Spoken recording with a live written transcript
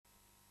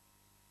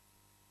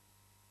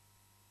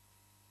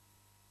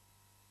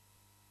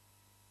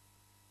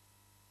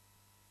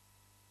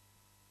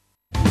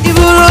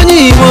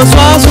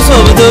sụọ asụsụ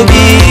obodo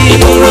gị.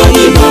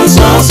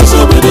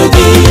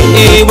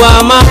 Igbo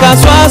amaka,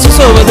 sụọ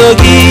asụsụ obodo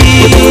gị.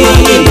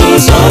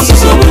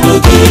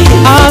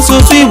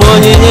 Asụsụ Igbo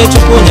onyinye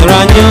Chukwu nyere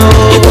anyị.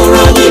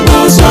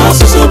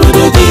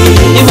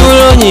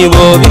 Ịbụrụ onye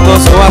Igbo, biko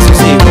sụọ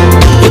asụsụ Igbo.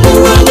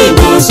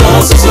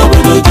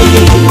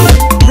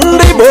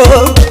 Ndị Igbo,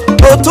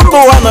 otu mba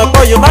ụwa na-akpọ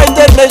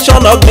United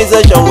Nations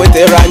Organization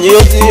wetara anyị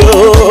ozi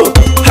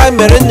ha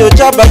mere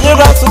nyocha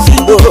banyere asụsụ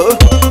Igbo.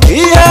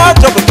 Ihe ha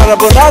chọpụtara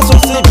bụ na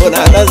asụsụ Igbo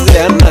na-adazi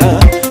ya nna.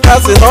 Ha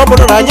sị na ọ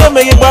bụrụ na anyị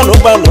emeghị gbanụ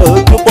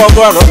tupu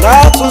ọgụ arụ na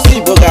asụsụ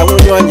Igbo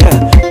ga-anwụnye ọnya.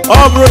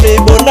 Ọ bụrụ na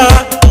Igbo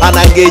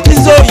ana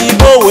ga-ejizi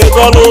oyibo wee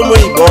gọlụ ụmụ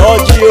Igbo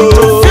ọjị.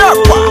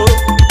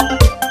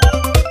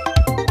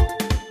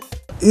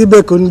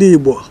 Ibeku ndị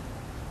Igbo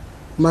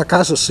maka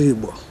asụsụ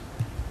Igbo.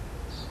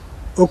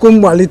 Okwu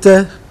mgbalite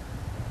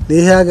na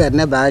ihe a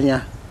ga-eneba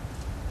anya.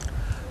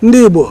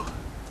 Ndị Igbo,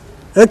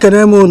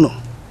 ekene m unu,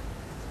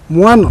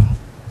 mụanụ,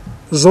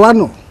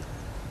 zụanụ,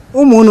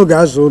 ụmụ unu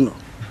ga-azụ unu.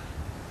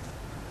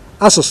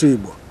 Asụsụ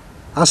Igbo,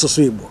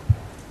 asụsụ Igbo.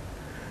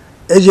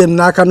 Eji m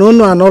n'aka na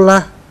unu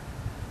anụla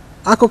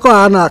akụkọ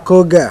a na-akọ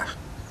oge a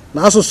na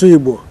asụsụ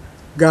Igbo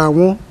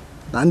ga-anwụ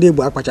na ndị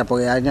Igbo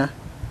akpachapụghị anya.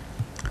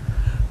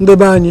 Ndị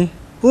be anyị,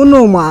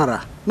 unu maara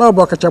na ọ bụ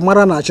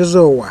ọkachamara na-achịzi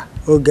ụwa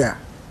oge a.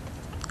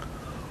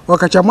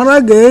 Ọkachamara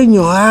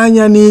ga-enyo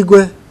anya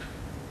n'igwe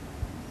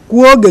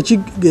kwuo oge chi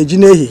ga-eji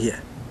n'ehihie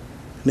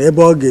na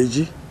ebe ọ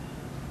ga-eji,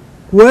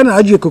 kwuo na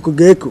ajọ ikuku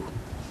ga-eku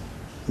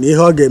na ihe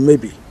ọ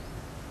ga-emebi.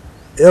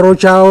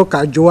 Ịrụcha ụka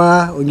jụọ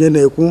onye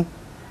na-ekwu,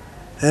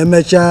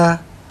 emechaa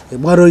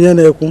ịgbara onye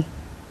na-ekwu.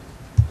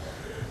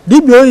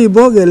 Dibịa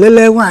oyibo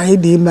ga-elele nwaanyị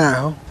dị ime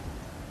ahụ,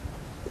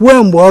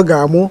 kwuo mgbe ọ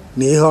ga-amụ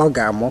na ihe ọ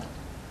ga-amụ.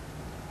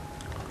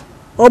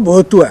 Ọ bụ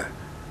otu a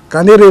ka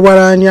ndị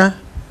rịwara anya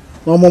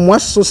n'ọmụmụ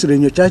asụsụ siri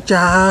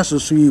nyochachaa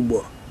asụsụ Igbo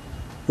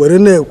were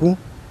na-ekwu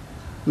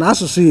na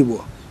asụsụ Igbo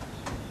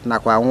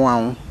nakwa anwụ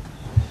anwụ.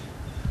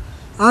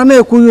 A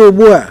na-ekwu ya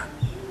ugbu a,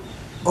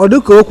 ọ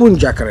dịka okwu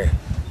njakịrị,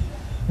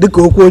 dịka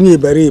okwu onye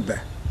iberibe.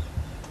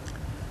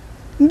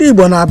 Ndị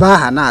Igbo na-aba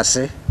aha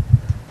na-asị,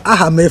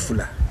 aha m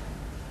efula,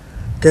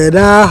 kedu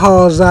aha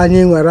ọzọ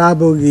anyị nwere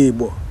abụghị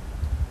Igbo?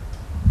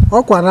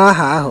 Ọkwa na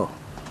aha ahụ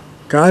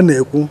ka a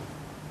na-ekwu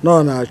na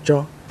ọ na-achọ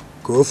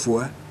ka o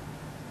fuo.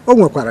 O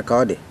nwekwara ka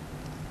ọ dị.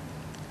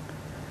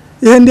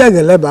 Ihe ndị a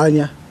ga-eleba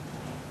anya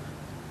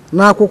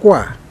n'akwụkwọ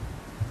a.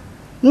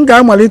 M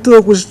ga-amalite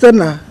okwu site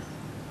na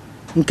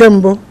nke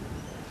mbụ,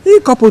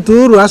 ịkọpụta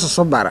uru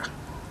asụsụ bara.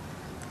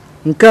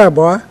 Nke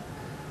abụọ,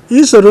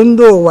 isoro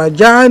ndị ụwa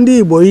jaa ndị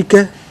Igbo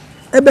ike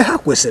ebe ha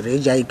kwesịrị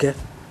ịja ike.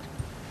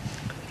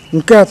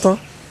 Nke atọ,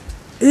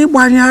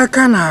 ịgbanye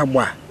aka na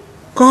agba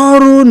ka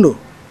ọrụ unu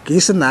ka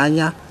isi na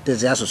anya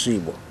dịzi asụsụ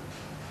Igbo.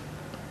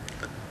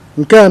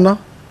 Nke anọ,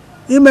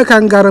 ime ka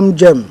ngara m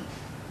jem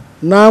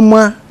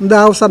n'ama ndị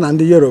Hausa na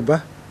ndị Yoruba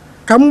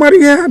ka m mara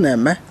ihe ha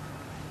na-eme.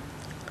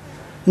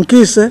 Nke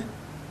ise,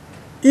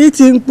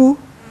 iti mkpu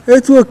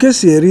etu oke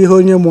si eri ihe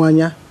onye mụ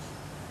anya.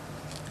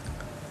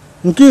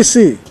 Nke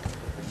isii,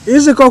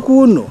 izikọkwa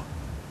unu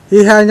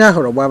ihe anya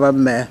hụrụ gbaba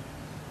mmee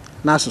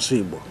n'asụsụ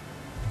Igbo.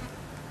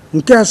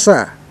 Nke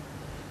asaa,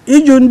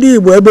 ịjụ ndị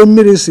Igbo ebe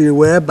mmiri siri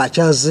wee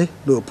bachazi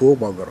n'opu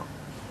ụgbọgọrọ.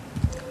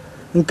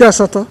 Nke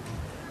asatọ,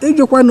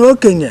 ịjụkwa na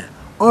okenye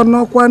ọ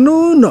nọkwa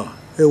n'ụlọ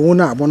ewu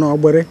na-agbụ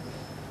n'ọgbịrị.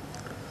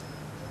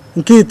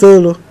 Nke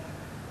itoolu,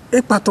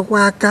 ịkpatụkwa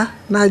aka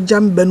n'aja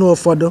mbe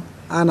n'ụfọdụ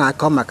a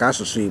na-akọ maka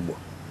asụsụ Igbo.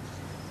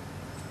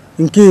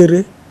 Nke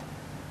iri,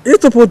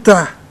 ịtụpụta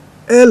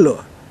elo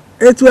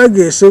etu a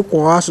ga-esi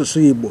kwụọ asụsụ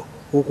Igbo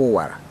ụkwụ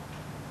wara.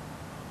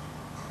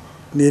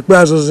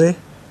 N'ikpeazụzi,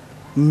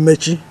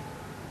 mmechi.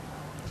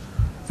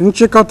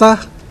 Nchịkọta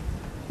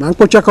na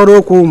mkpochakọrọ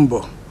okwu mbụ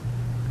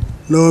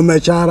na o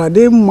mechara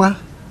dị mma,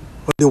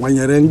 ọ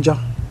dịwanyere njọ,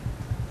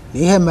 na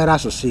ihe mere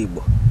asụsụ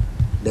Igbo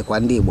dịkwa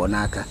ndị Igbo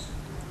n'aka.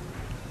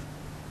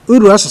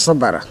 Uru asụsụ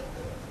bara.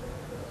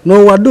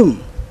 N'ụwa dum,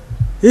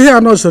 ihe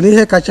anọ so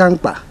n'ihe kacha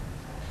mkpa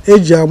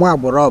eji ama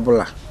agbụrụ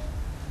ọbụla.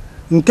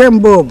 Nke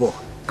mbụ bụ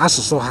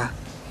asụsụ ha.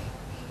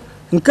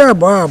 Nke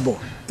abụọ bụ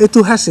etu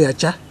ha si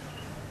acha.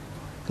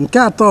 Nke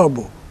atọ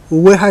bụ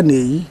uwe ha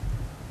na-eyi.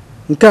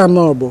 Nke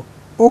anọ bụ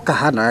ụka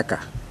ha na-aka.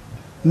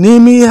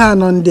 N'ime ihe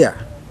anọ ndị a,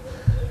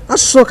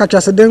 asụsụ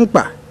kachasị dị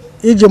mkpa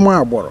iji maa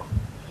agbụrụ,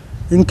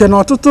 nke na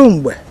ọtụtụ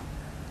mgbe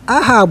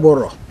aha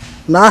agbụrụ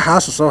na aha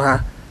asụsụ ha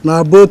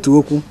na-abụ otu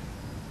okwu.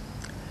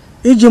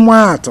 Iji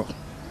maa atụ,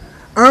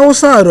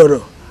 Hausa rụrụ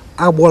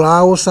agbụrụ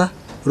Hausa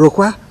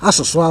rụkwa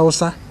asụsụ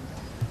Hausa.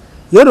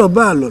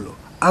 Yoruba lụrụ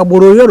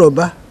agbụrụ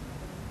Yoruba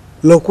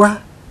lụkwa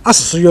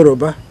asụsụ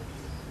Yoruba.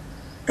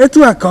 Etu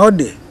a ka ọ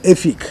dị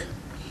Efik.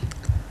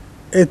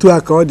 Etu a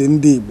ka ọ dị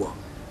ndị Igbo,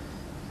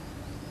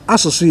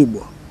 asụsụ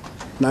Igbo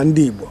na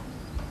ndị Igbo.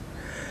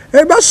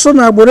 Ebe asụsụ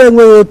na agbụrụ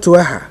enweghị otu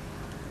aha,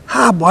 ha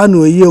abụọ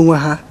na-oyi onwe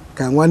ha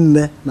ka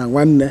nwanne na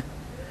nwanne,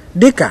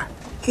 dịka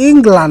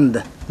England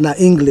na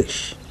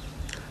English,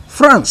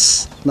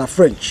 France na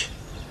French,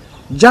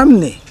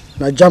 Germany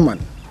na German,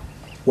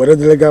 were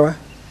dịrị gawa.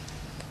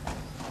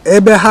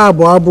 ebe ha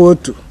abụọ bụ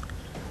otu.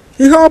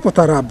 Ihe ọ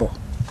pụtara bụ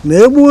na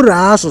egburu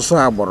asụsụ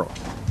agbụrụ,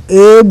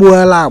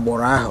 egbuola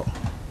agbụrụ ahụ.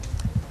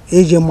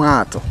 Iji maa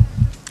atụ,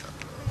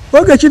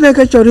 oge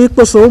Chineke chọrọ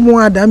ikposa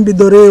ụmụada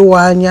bidoro ịwa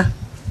anya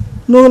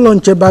n'ụlọ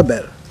nche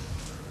Babel,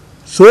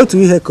 so otu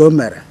ihe ka o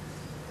mere.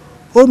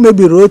 O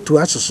mebiri otu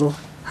asụsụ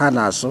ha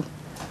na-asụ.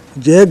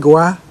 Jee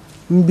gụọ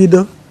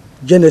mbido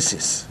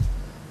Jenesis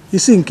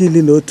isi nke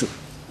 11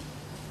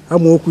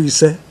 amaokwu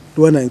 5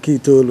 ruo na nke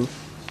 9.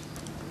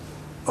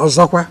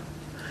 Ọzọkwa,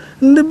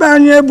 ndị be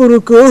anyị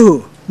eburu ka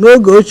ohu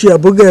n'oge ochie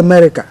abụghị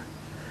Amerịka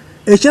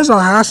echezọ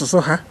ha asụsụ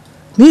ha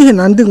n'ihi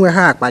na ndị nwe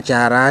ha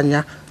akpachara anya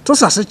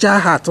tụsasịchaa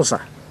ha atụsa.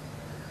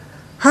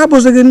 Ha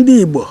abụzighị ndị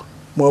Igbo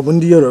maọbụ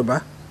ndị Yoruba,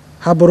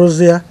 ha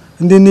bụrụzie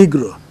ndị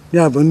Negro,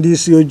 ya bụ ndị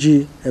isi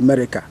ojii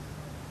Amerịka.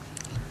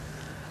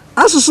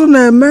 Asụsụ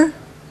na-eme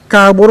ka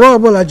agbụrụ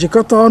ọbụla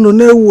jikọta ọnụ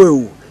na-ewu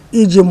ewu.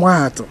 Iji maa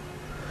atụ,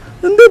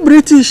 ndị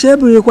British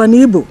ebughịkwa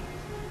n'ibu.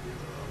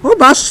 Ọ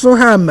bụ asụsụ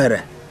ha mere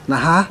na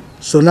ha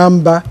so na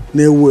mba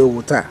na-ewu ewu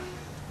taa.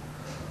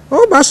 Ọ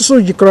bụ asụsụ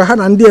jikọrọ ha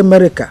na ndị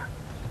Amerịka,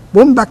 bụ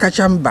mba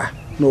kacha mba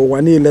n'ụwa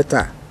niile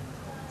taa.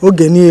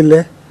 Oge niile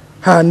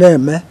ha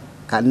na-eme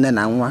ka nne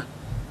na nwa.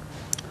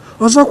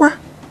 Ọzọkwa,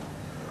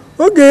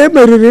 oge e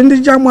meriri ndị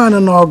German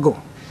n'ọgụ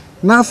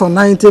n'afọ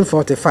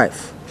 1945,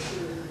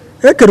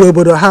 e kere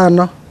obodo ha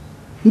anọ.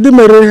 Ndị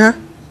meriri ha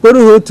kpere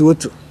ha otu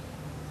otu,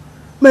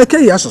 ma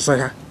ekeghị asụsụ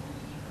ha.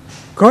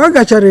 Ka ọ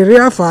gachara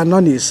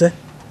 45,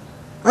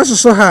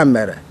 asụsụ ha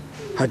mere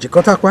ha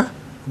jikọtakwa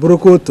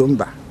bụrụkwa otu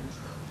mba.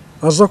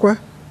 Ọzọkwa,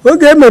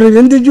 oge e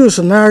meriri ndị Jews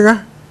n'agha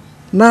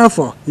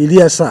n'afọ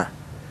 70,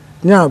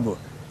 ya bụ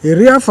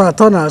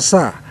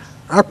 37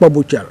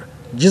 akpọgbuchara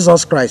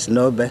Jizọs Kraịst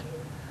n'obe.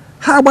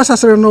 Ha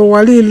gbasasịrị n'ụwa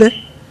niile,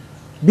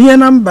 binye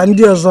na mba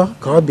ndị ọzọ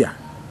ka ọ bịa.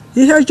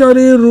 Ihe chọrọ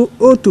iru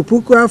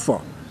 1,000 afọ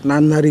na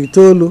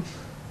 900,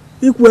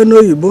 ikwe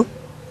n'oyibo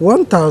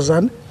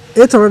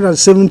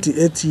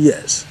 1878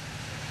 years.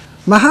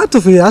 Ma ha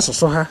tụfughị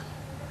asụsụ ha.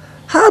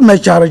 Ha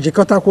mechara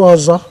jikọtakwa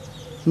ọzọ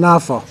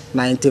n'afọ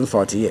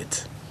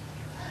 1948.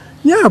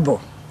 Ya bụ,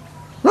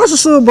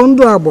 n'asụsụ bụ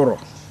ndụ agbụrụ.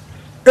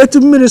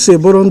 Etu mmiri si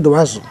bụrụ ndụ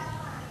azụ,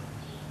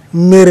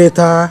 mmiri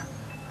taa,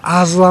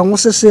 azụ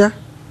anwụsịsịa.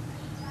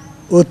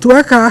 Otu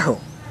aka ahụ,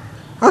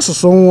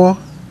 asụsụ nwụọ,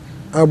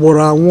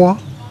 agbụrụ anwụọ.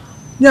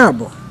 Ya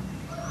bụ,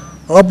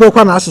 ọ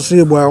bụrụkwa na asụsụ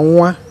Igbo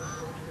anwụọ,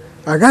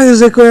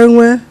 agaghịzikwa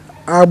enwe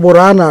agbụrụ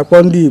a na-akpọ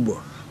ndị Igbo.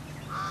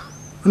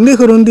 Ndị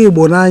hụrụ ndị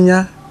Igbo n'anya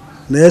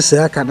na-ese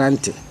aka na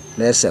ntị,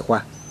 na-esekwa.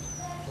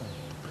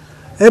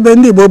 Ebe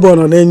ndị Igbo bụ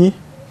nọ n'enyi,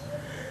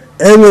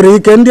 e nwere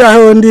ike ndị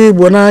ahụ ndị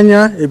Igbo n'anya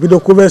ebido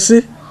kwubesị,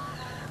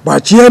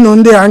 gbachienụ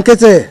ndị a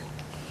nkịtị,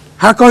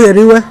 ha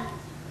kọghere iwe,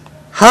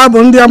 ha bụ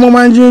ndị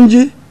amụma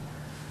njinji,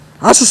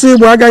 asụsụ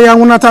Igbo agaghị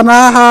anwụnata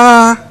n'agha.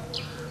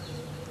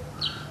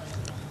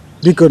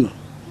 Bikonu,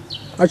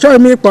 achọghị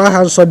m ịkpọ aha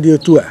nsọ dị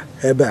otu a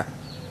ebe a.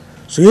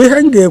 So ihe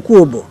m ga-ekwu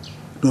bụ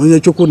na onye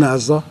Chukwu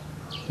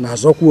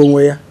na-azọkwu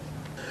onwe ya.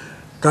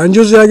 Ka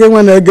njụzie gị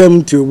nwa na-ege m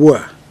ntị ugbu a,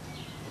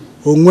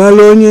 o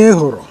nweela onye ị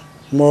hụrụ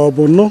ma ọ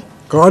bụ nụ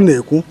ka ọ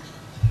na-ekwu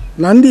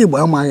na ndị Igbo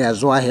amaghị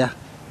azụ ahịa,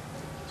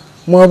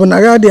 ma ọ bụ na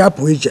ha dị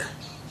apụ ije,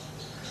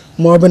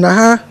 ma ọ bụ na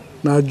ha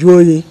na-ajụ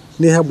oyi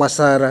n'ihe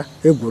gbasara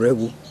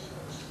egwuregwu,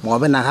 ma ọ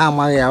bụ na ha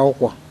amaghị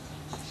akwụkwọ?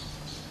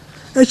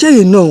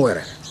 Echeghị na o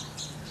nwere.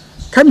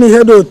 Kama ihe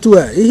dị otu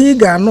a, ihe ị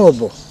ga-anụ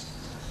bụ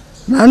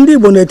na ndị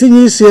Igbo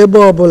na-etinye isi ebe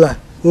ọbụla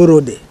uru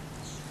dị.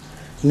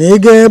 Na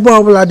ịga ebe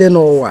ọbụla dị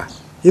n'ụwa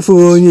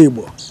ịfụghị onye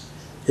Igbo,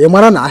 ị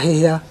mara na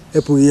ahịhịa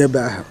epụghị ebe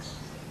ahụ.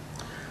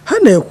 Ha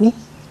na-ekwu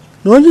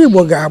na onye Igbo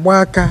ga-agba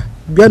aka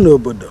bịa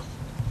n'obodo,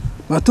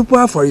 ma tupu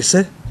afọ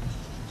 5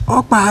 ọ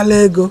kpaala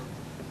ego,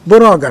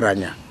 bụrụ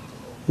ọgaranya,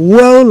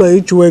 wuo ụlọ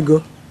ịchụ ego,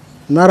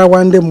 narawa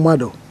ndị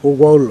mmadụ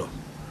ụgwọ ụlọ,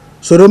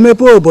 soro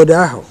mepee obodo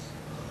ahụ,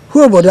 hụ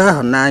obodo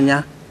ahụ n'anya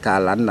ka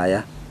ala nna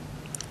ya.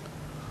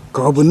 Ka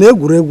ọ bụ na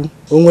egwuregwu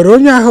o nwere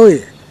onye ahụghị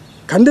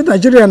ka ndị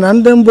Naịjirịa na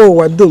ndị mba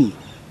ụwa dum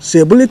si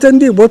ebulite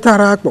ndị Igbo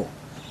tara akpụ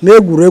na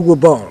egwuregwu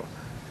bọọlụ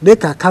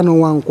dịka Kanụ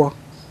Nwankwọ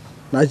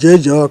na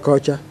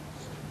Ejiofor?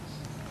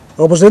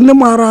 Ọ bụzi ndị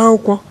maara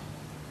akwụkwọ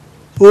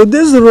o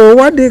dezuru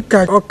ụwa dịka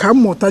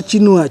ọkammụta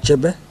Chinua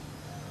Achebe.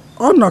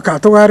 Ọ nọ ka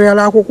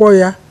tụgharịala akwụkwọ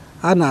ya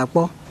a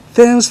na-akpọ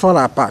Things Fall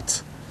Apart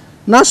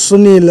n'asụsụ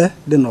niile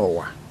dị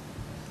n'ụwa.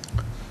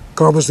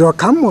 Ka ọ bụzi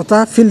ọkammụta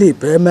Philip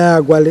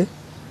Emeagwali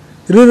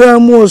riri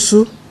amoosu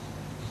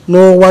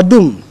n'ụwa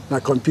dum na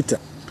kọmputa.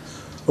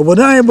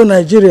 Obodo anyị bụ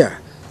Naịjirịa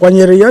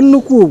kwanyere ya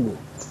nnukwu ugwu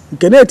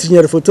nke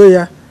na-etinyere foto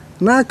ya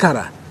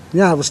n'akara,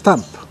 ya bụ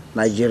stampụ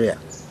Naịjirịa.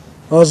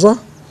 Ọzọ,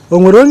 o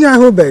nwere onye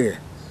ahụbeghị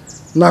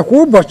na kwa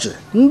ụbọchị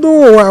ndị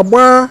ụwa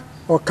gbaa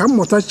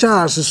ọkammụta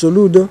Charles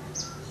Soludo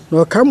na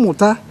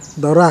ọkammụta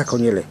Dora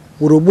Akunyili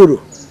gburugburu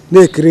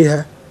na-ekiri ha,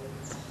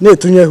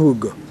 na-etunye ha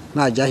ugo,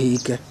 na-aja ha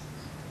ike.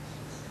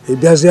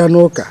 Ịbịazịa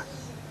n'ụka,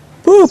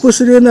 Pope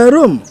siri na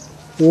Rome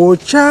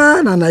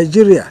wụchaa na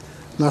Naịjirịa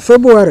na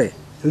Febụwarị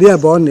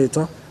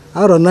 23,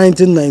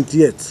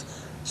 1998,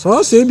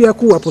 sọọsọ ịbịa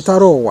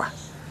kwuwapụtara ụwa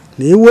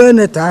na iwe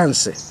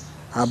netansị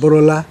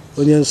abụrụla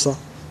onye nsọ.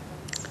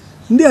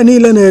 Ndị a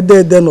niile na-ede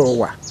ede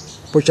n'ụwa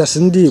bụchasị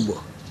ndị Igbo,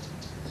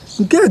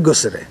 nke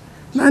gosiri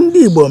na ndị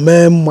Igbo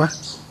mee mma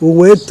o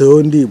wee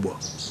too ndị Igbo.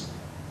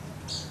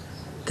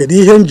 Kedu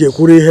ihe m ji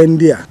ekwuru ihe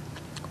ndị a?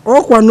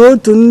 Ọkwa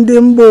n'otu ndị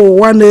mba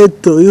ụwa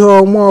na-eto ihe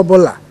ọma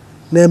ọbụla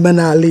na-eme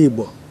n'ala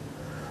Igbo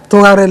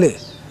tụgharịrị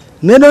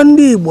nedo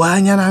ndị Igbo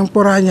anya na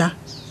mkpụrụ anya,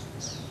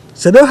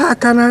 sedo ha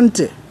aka na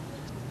ntị,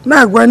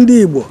 na-agwa ndị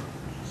Igbo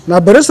na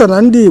beresa na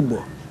ndị Igbo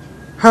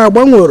ha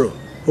gbanwere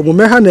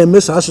omume ha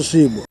na-emeso asụsụ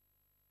Igbo,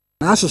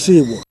 na asụsụ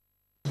Igbo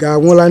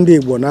ga-anwụla ndị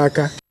Igbo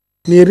n'aka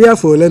n'iri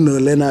afọ ole na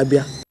ole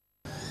na-abịa.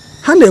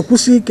 Ha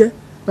na-ekwusi ike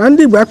na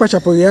ndị Igbo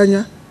akpachapụghị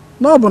anya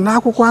na ọ bụ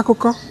n'akwụkwọ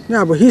akụkọ, ya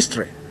bụ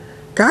histrị,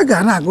 ka a ga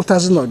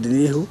na-agụtazi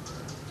n'ọdịnihu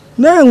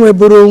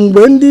na-enweburu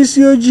mgbe ndị isi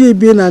ojii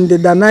bi na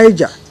ndịda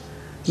Naija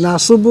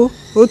na-asụbụ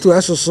otu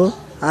asụsụ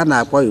a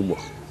na-akpọ Igbo.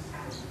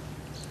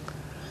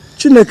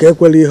 Chineke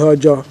ekwela ihe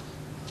ọjọọ.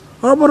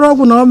 Ọ bụrụ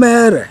ọgwụ na ọ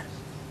mere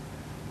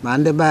ma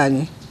ndị be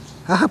anyị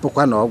ha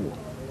hapụkwa na ọgwụ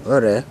o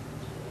ree.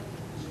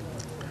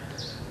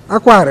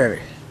 Akwa arịrị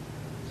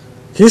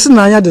ka isi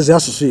na anya dịzi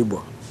asụsụ Igbo.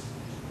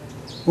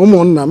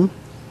 Ụmụnna m,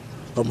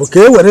 ọ bụ ka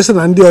e were sị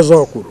na ndị ọzọ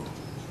kwuru,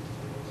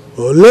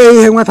 olee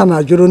ihe nwata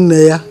na-ajụrụ nne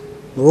ya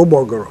na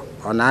ụgbọgụrụ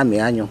ọ na-amị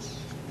anyụ?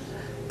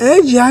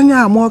 Eji anya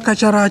ama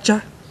ọkachara acha,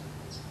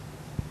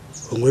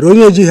 o nwere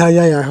onye ejighị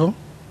anya ya hụ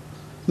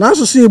na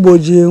asụsụ Igbo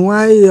ji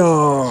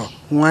nwayọọ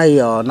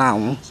nwayọọ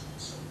na-anwụ.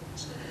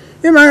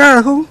 Ịmaghị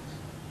ahụ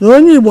na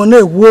onye Igbo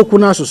na-ekwu okwu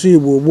n'asụsụ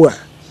Igbo ugbu a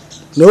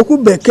na okwu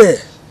Bekee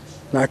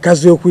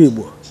na-akazi okwu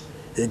Igbo,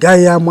 ị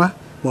gaghị ama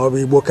ma ọ bụ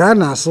Igbo ka a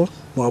na-asụ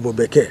ma ọ bụ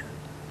Bekee.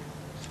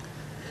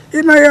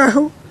 Ịmaghị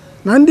ahụ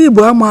na ndị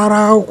Igbo amaara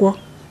akwụkwọ,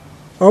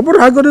 ọ bụrụ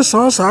agụrụ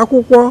sọọsọ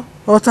akwụkwọ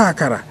ọta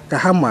akara ka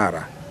ha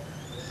maara,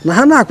 na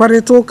ha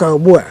na-akparịta ụka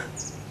ugbu a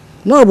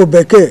na ọ bụ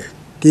Bekee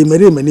ka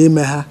imerime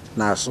n'ime ha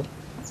na-asụ.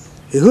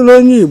 Ị hụla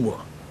onye Igbo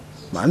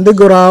ma ndị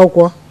gụrụ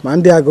akwụkwọ ma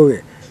ndị agụghị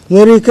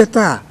nwere ike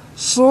taa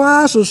sụọ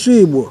asụsụ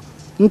Igbo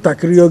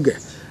ntakịrị oge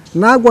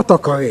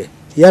na-agwọtọkọghị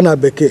ya na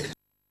Bekee.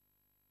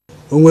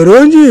 O nwere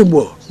onye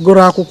Igbo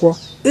gụrụ akwụkwọ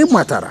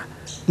ịmatara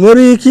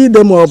nwere ike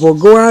ide ma ọ bụ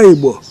gụọ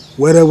Igbo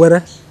were were?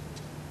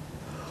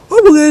 Ọ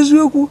bụghị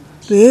eziokwu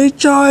na ị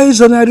chọọ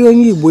ịzọnarị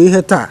onye Igbo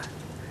ihe taa,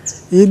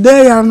 ide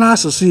ya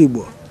n'asụsụ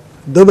Igbo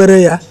dobere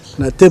ya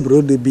na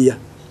tebụl dị bi ya.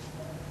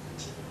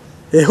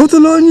 Ị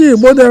hụtụla onye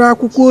Igbo dere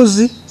akwụkwọ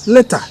ozi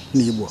leta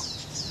n'Igbo?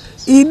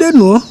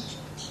 Idenuo.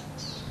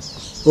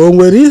 O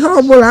nwere ihe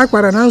ọbụla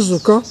akpara na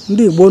nzukọ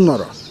ndị Igbo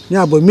nọrọ,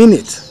 ya bụ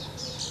minute,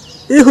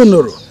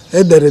 ịhụnụrụ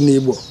edere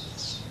n'Igbo?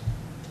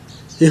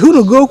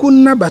 Ịhụnụgo okwu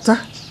nnabata,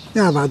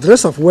 ya bụ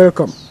address of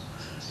welcome,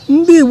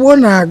 ndị Igbo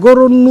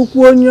na-agụrụ nnukwu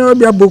onye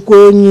ọbịa bụkwa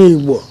onye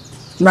Igbo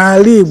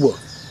n'ala Igbo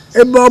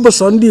ebe ọ bụ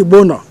sọ ndị Igbo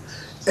nọ,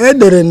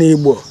 edere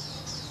n'Igbo,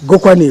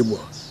 gụkwa n'Igbo.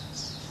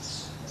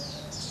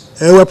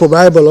 Ewepụ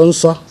Baịbụl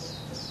nsọ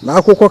na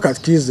akwụkwọ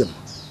katikizim,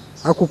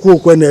 akwụkwọ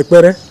ukwe na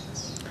ekpere,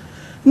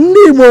 ndị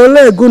Igbo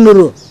ole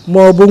gụnụrụ ma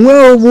ọ bụ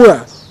nwee ugbu a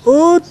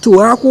otu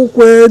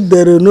akwụkwọ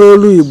edere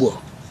n'olu Igbo?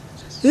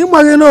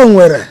 Ịgbaghị na o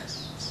nwere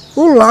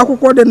ụlọ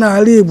akwụkwọ dị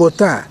n'ala Igbo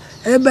taa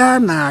ebe a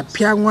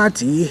na-apịa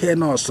nwata ihe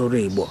n'ọsụrụ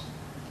Igbo.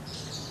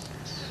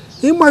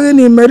 Ịgbaghị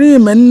na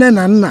imerime nne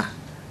na nna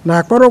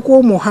na-akpọrọkwa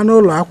ụmụ ha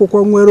n'ụlọ akwụkwọ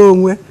nwere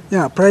onwe,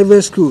 ya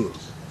private school,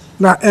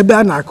 na ebe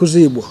a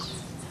na-akụzi Igbo.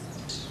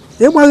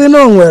 Ịgbaghị na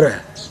o nwere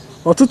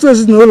ọtụtụ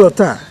ezinụlọ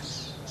taa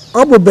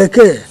ọ bụ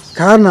Bekee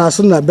ka a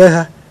na-asụ na be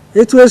ha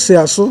etu esi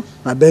asụ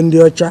na be ndị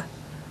ọcha,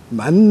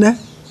 ma nne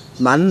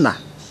ma nna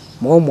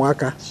ma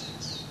ụmụaka.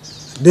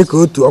 Dịka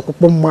otu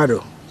ọkpụkpụ mmadụ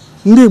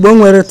ndị Igbo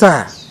nwere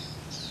taa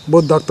bụ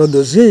Dr.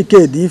 Dozie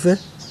Ikedife,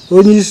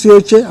 onye isi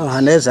oche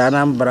Ọhaneze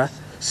Anambra,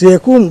 si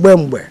ekwu mgbe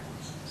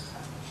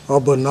ọ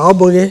bụ na ọ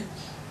bụghị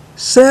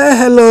say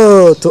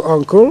hello to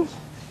uncle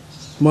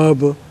ma ọ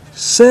bụ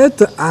say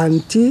to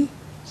auntie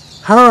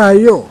how are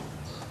you,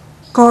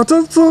 ka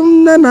ọtụtụ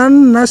nne na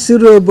nna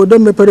siri obodo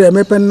mepere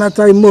emepe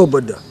nnata ime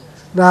obodo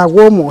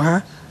na-agwa ụmụ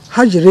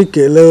ha jiri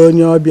kelee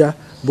onye ọbịa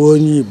bụ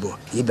onye Igbo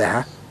ibe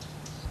ha.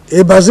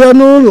 Ịbazie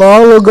n'ụlọ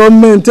ọrụ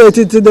gọọmenti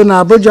etiti dị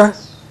n'Abuja,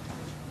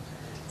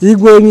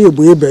 igwe onye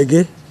Igbo ibe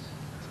gị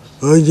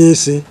onye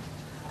isi,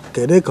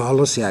 kedu ka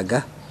ọrụ si aga?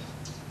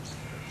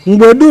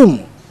 Mgbe dum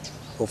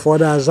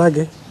ụfọdụ aza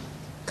gị,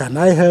 can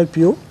I help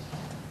you?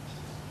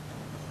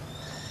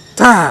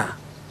 Taa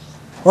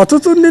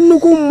ọtụtụ ndị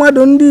nnukwu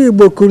mmadụ ndị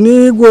Igbo kụ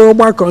n'igwe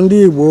ọgbakọ ndị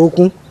Igbo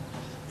okwu,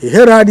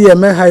 ihere adịghị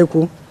eme ha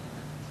ikwu.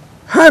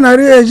 Ha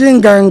narị eji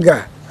nganga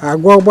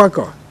agwa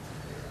ọgbakọ,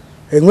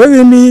 enweghị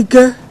m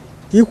ike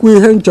ikwu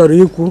ihe m chọrọ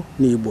ikwu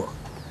n'Igbo,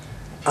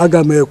 aga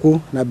m ekwu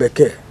na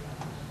Bekee.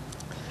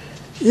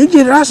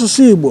 Ijiri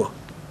asụsụ Igbo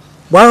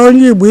gbaa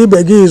onye Igbo ibe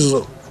gị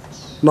izu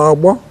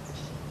n'ọgbọ,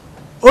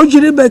 o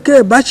jiri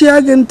Bekee bachie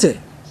gị ntị,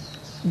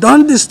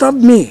 don't disturb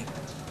me,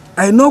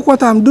 I know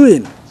what I'm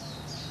doing,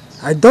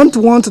 I don't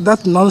want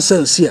that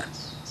nonsense here.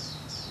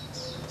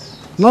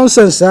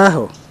 Nonsense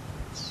ahụ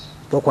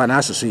bụkwa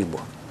n'asụsụ Igbo.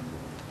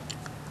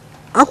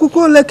 Akwụkwọ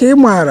ole ka ị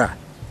maara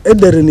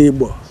edere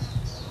n'Igbo?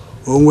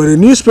 O nwere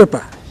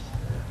newspaper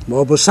ma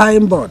ọ bụ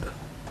signboard,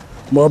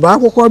 ma ọ bụ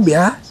akwụkwọ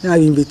bịa na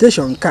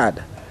invitation card,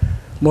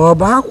 ma ọ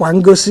bụ akwa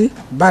ngosi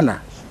bana,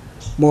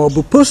 ma ọ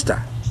bụ posta,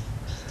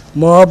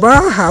 ma ọ bụ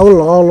aha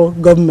ụlọ ọrụ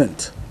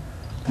gọọmenti,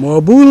 ma ọ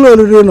bụ ụlọ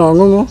oriri na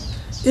ọṅụṅụ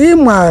ị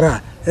maara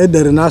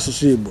edere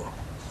n'asụsụ Igbo,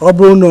 ọ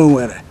bụrụ na o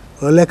nwere,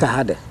 ole ka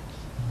ha dị?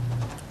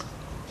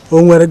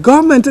 O nwere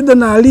gọọmenti dị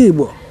n'ala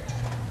Igbo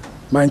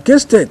ma nke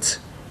steeti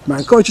ma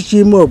nke ọchịchị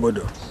ime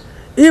obodo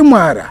ị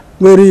maara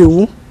nwere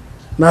iwu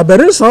na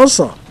bere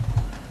sọsọ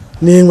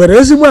na ị nwere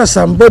ezigbo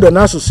asambodo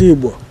n'asụsụ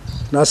Igbo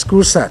na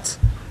school sat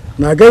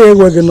na agaghị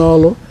ewe gị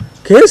n'ọrụ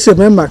ka esi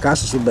eme maka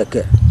asụsụ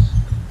Bekee?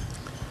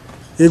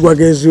 Ịgwa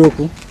gị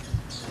eziokwu,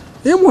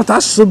 ịmụta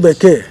asụsụ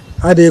Bekee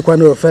adịghịkwa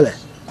n'ofele.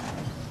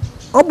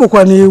 Ọ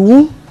bụkwa n'iwu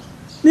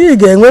na ị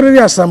ga-enwerịrị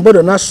asambodo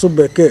n'asụsụ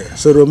Bekee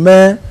soro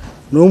mee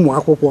na ụmụ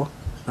akwụkwọ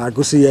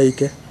na-agụsi ya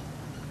ike.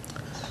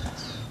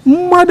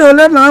 Mmadụ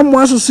ole na-amụ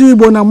asụsụ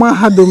Igbo na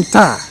mahadum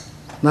taa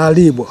n'ala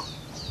Igbo?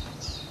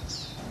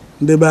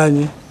 Ndị be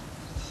anyị,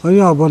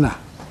 onye ọbụla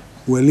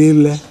were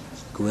ile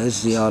wee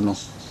zie ọnụ.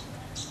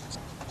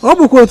 Ọ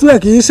bụkwa otu a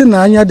ka isi na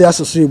anya dị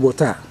asụsụ Igbo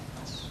taa.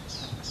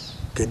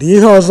 Kedu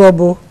ihe ọzọ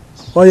bụ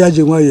ọya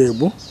ji nwa ya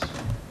egbu?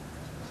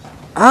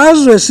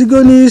 Azụ esigo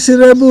n'isi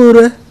rebe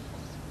ure,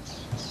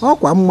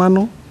 ọkwa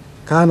mmanụ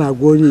ka a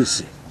na-agwa onye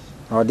isi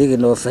na ọ dịghị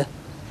n'ofe,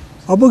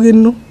 ọ bụghị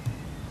nnu.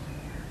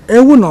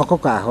 Ewu na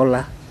ọkụkọ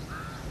ahụla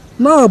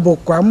na ọ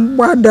bụkwa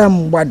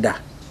mgbada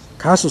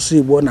ka asụsụ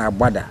Igbo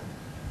na-agbada.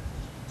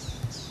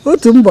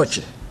 Otu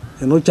ụbọchị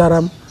ịnụchara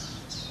m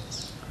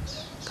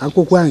ka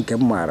akwụkwọ nke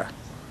m maara,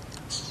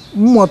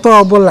 mmụta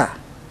ọbụla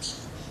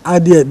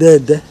adị ede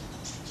ede,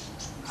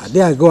 adị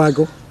agụ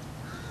agụ,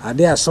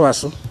 adị asụ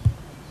asụ.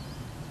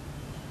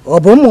 Ọ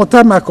bụ mmụta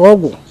maka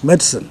ọgwụ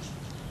medicine,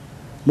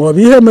 ma ọ bụ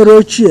ihe mere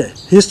ochie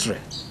history,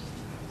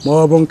 ma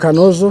ọ bụ nka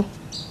na ụzụ,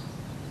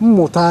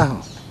 mmụta ahụ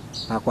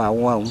nakwa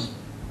anwụ anwụ.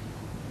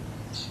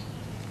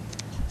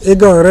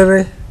 Ịga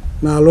oriri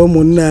n'ala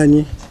ụmụnne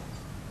anyị,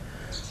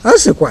 a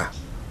sịkwa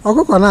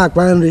ọkụkọ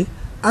na-akpa nri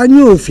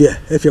anya ofie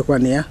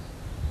efekwana ya.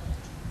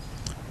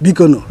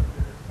 Bikonu,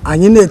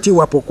 anyị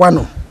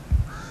na-etiwapụkwanụ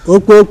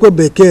okwe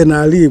Bekee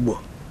n'ala Igbo,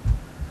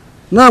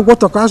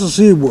 na-agwọtọkọ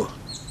asụsụ Igbo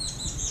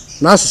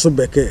na asụsụ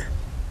Bekee.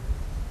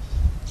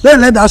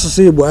 Na-eleda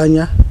asụsụ Igbo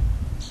anya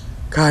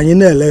ka anyị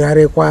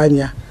na-elegharịkwa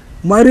anya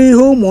mara ihe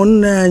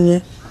ụmụnne anyị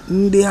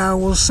ndị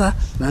Hausa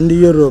na ndị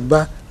Yoruba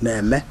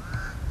na-eme.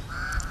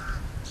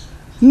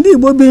 Ndị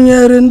Igbo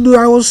binyere ndị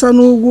Hausa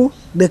n'ugwu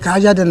dị ka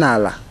aja dị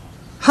n'ala.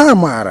 Ha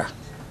maara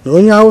na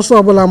onye Hausa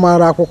ọbụla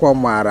maara akwụkwọ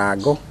maara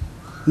agụ,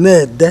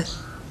 na-ede,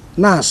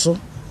 na-asụ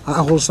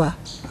Hausa,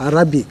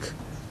 Arabic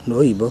na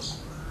oyibo.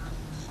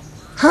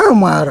 Ha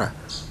maara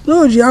na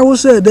o ji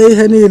Hausa ede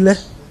ihe niile.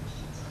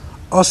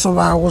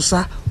 Ọsụwa Hausa,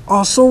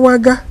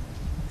 ọsụwaga,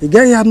 ị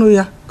gaghị anụ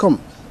ya kom.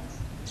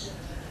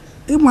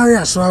 Ịmaghị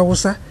asụ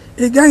Hausa,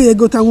 ị gaghị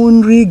egotanwu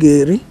nri ị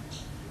ga-eri.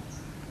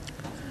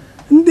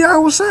 Ndị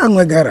Hausa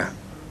nwegara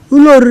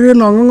ụlọ oriri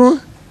na ọṅụṅụ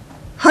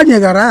ha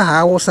nyegara aha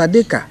Hausa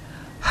dịka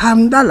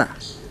Hamdala,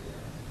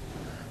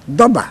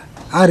 Doba,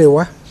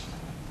 Arewa,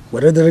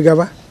 were dịrị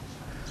gaba.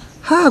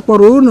 Ha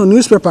kpọrọ ụlọ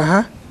newspaper ha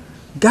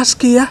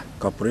Gaskiya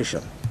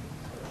Corporation.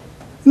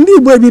 Ndị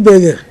Igbo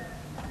ebibeghị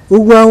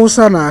ugwu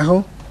Hausa na ahụ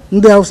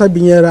ndị Hausa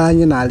binyere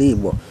anyị n'ala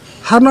Igbo.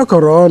 Ha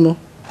nọkọrọ ọnụ,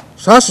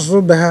 sọ asụsụ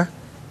be ha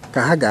ka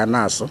ha ga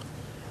na-asụ.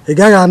 Ị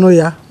gaghị anụ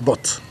ya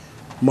but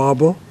ma ọ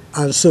bụ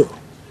and so.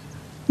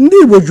 Ndị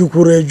Igbo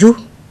jukwuru eju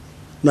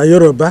na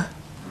Yoruba.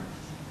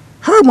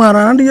 Ha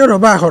maara na ndị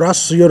Yoruba hụrụ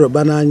asụsụ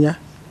Yoruba n'anya,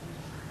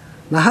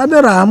 na ha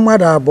dara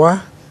mmadụ abụọ,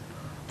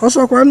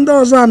 ọsọkwa ndị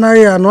ọzọ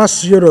anaghị anụ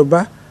asụsụ Yoruba,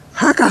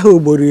 ha ka ha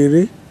ugboro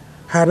 10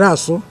 ghara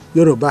asụ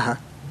Yoruba ha.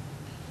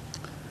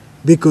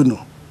 Bikonu,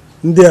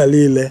 ndị a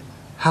niile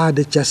ha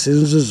adịchasị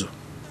nzuzu.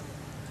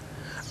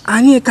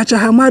 Anyị kacha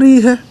ha mara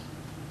ihe.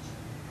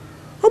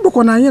 Ọ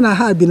bụkwa na anyị na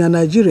ha bi na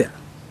Naịjirịa.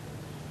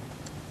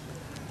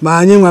 Ma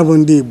anyị nwa bụ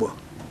ndị Igbo,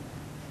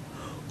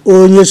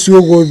 onye si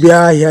ụgwọ bịa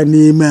ahịa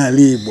n'ime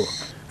ala Igbo,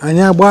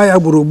 anyị agba ya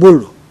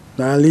gburugburu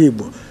n'ala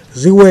Igbo,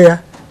 ziwe ya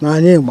na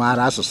anyị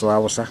maara asụsụ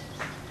Hausa.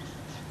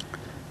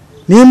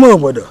 N'ime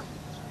obodo,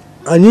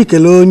 anyị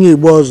kelee onye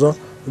Igbo ọzọ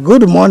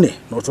good morning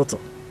n'ụtụtụ,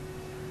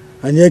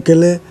 anyị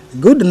ekele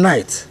good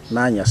night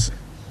n'anyasị.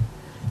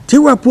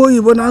 Tiwapụ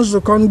oyibo na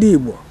nzukọ ndị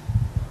Igbo,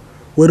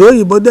 were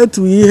oyibo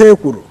detu ihe e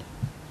kwuru,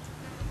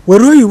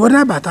 were oyibo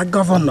nabata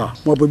gọvanọ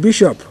maọbụ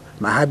bishọp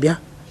ma ha bịa,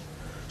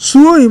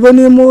 sụọ oyibo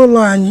n'ime ụlọ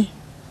anyị,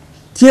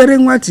 tinyere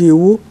nwata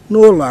iwu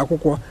n'ụlọ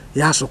akwụkwọ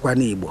ya asụkwa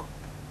n'Igbo.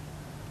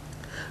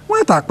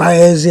 Nwata kpaa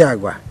ezi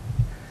agwa,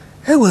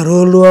 ewere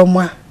olu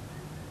ọma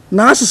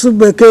na asụsụ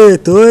Bekee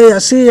too ya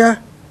sị ya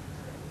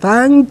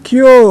thank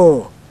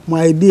you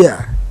my dear,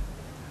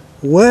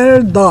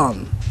 well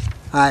done,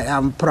 I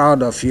am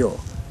proud of you,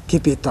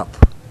 keep it up.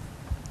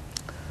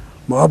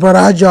 Ma ọ bụrụ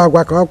ajọ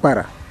agwa ka ọ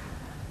kpara,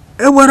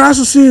 ewere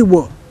asụsụ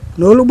Igbo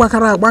na olu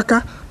gbakara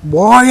agbaka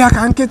gbọọ ya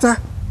ka nkịta,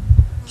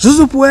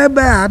 zuzupụ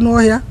ebe a anụ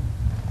ọhịa,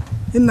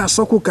 ịna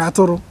sọkwu ka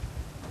atụrụ.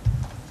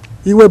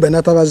 Iwe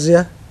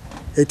benatabazie,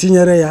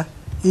 etinyere ya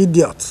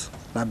idiot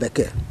na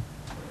bekee.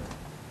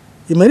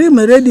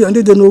 Imerime redio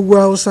ndị dị n'ugwu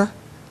Awụsa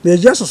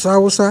na-eji asụsụ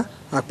Awụsa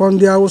akpọ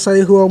ndị Awụsa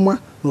ihu ọma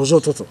n'ụzọ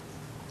ụtụtụ,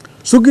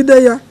 sụgide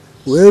ya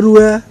wee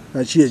rue na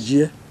chi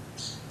ejie,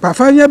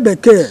 kpafanye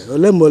bekee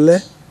ole ma ole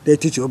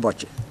n'etiti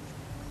ụbọchị.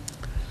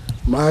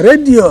 Ma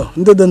redio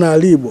ndị dị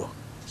n'ala Igbo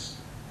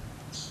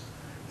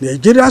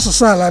na-ejiri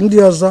asụsụ ala ndị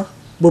ọzọ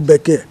bụ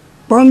bekee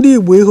kpọọ ndị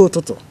Igbo ihe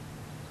ụtụtụ,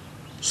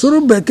 sụrụ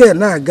bekee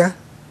na-aga.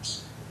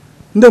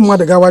 Ndị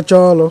mmadụ gawacha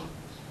ọrụ,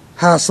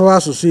 ha asụ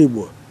asụsụ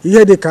Igbo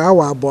ihe dị ka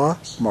awa 2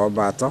 ma ọ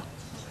bụ 3,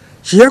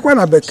 chighekwa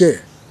na bekee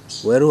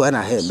wee ruo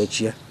na ha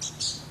emechie.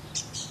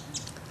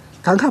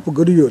 Ka m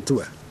hapụgoro ya otu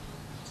a,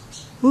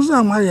 ụzọ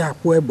amaghị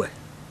akwụ egbe,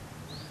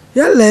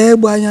 ya lee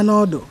egbe anya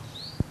n'ọdụ.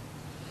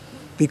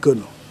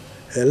 Bikonu,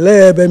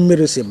 elee ebe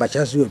mmiri si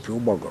bachazi opi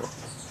ụgbọgụrụ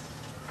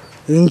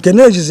nke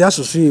na-ejizi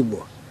asụsụ Igbo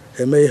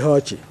eme ihe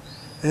ọchị?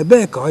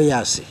 Ebee ka ọ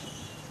ya si?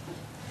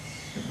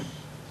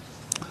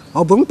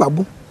 Ọ bụ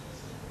mkpagbu?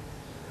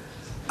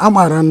 A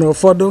maara na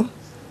ụfọdụ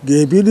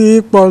ga-ebido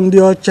ịkpọ ndị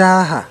ọcha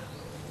aha.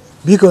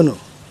 Bikonu,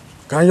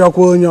 ka m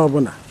yọkwa onye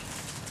ọbụla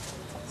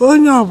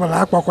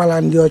akpọkwala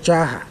ndị ọcha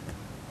aha.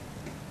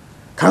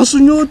 Ka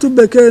nsụnye otu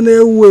bekee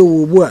na-ewu ewu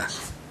ugbu a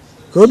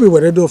ka obi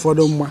were dị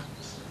ụfọdụ mma.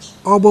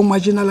 Ọ bụ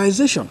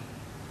marginalization?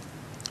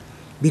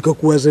 Biko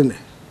kwuezine,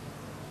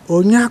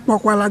 onye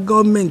akpọkwala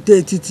gọọmenti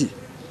etiti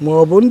ma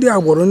ọ bụ ndị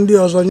agbụrụ ndị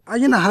ọzọ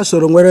anyị na ha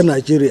soro nwere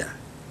Naịjirịa.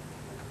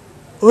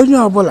 Onye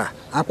ọbụla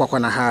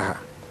akpọkwana ha aha.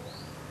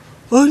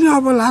 Onye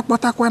ọbụla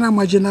akpọtakwana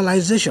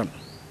marginalization,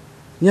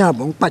 ya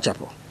bụ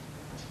mkpachapụ,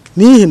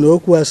 n'ihi na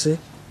okwu asị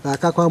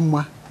na-akakwa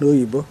mma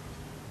n'oyibo.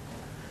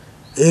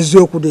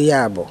 Eziokwu dị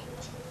ya bụ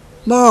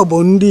na ọ bụ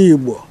ndị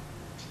Igbo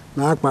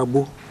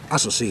na-akpagbu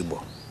asụsụ Igbo.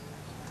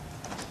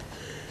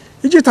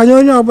 Iji tanye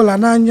onye ọbụla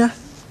n'anya,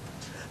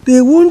 na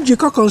iwu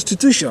njikọ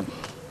Constitution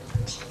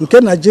nke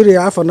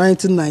Naịjirịa afọ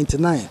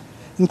 1999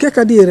 nke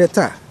ka dị ire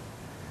taa,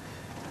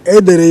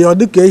 edere ya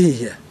dịka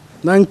ehihie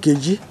na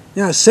nkeji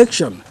ya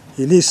section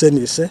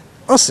 55.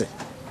 Ọ sị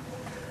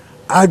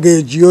a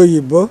ga-eji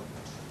oyibo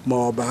ma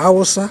ọ bụ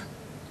Hausa,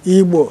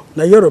 Igbo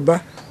na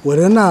Yoruba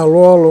were na-arụ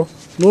ọrụ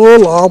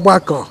n'ụlọ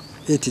ọgbakọ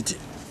etiti.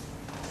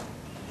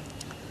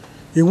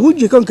 Iwu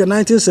njikọ nke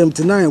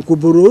 1979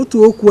 kwuburu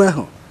otu okwu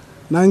ahụ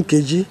na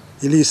nkeji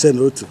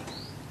 51.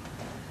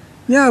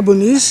 Ya bụ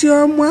na isi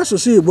ọmụ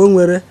asụsụ Igbo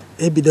nwere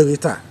ebidoghị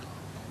taa.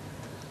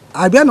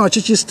 Abịa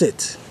n'ọchịchị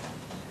steeti,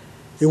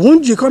 iwu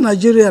njikọ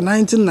Naịjirịa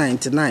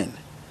 1999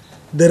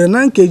 dere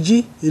na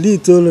nkeji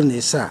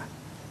 97.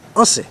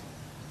 Ọ sị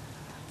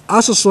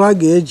asụsụ a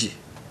ga-eji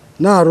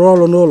na-arụ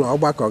ọrụ n'ụlọ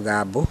ọgbakọ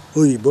ga-abụ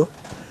oyibo,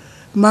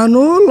 mana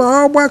ụlọ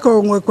ọgbakọ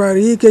nwekwara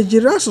ike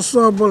jiri asụsụ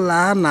ọbụla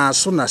a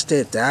na-asụ na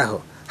steeti ahụ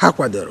ha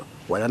kwadoro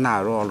were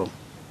na-arụ ọrụ.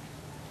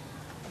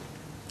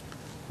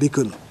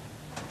 Bikonu,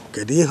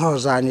 kedu ihe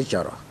ọzọ anyị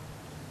chọrọ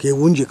ka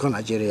iwu njikọ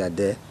Naịjirịa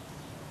dee?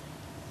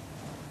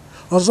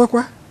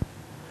 Ọzọkwa,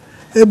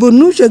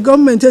 ebumnuche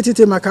gọọmenti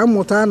etiti maka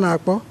mmụta a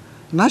na-akpọ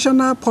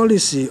National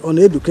Policy on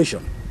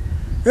Education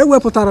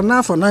ewepụtara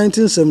n'afọ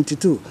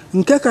 1972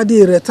 nke ka dị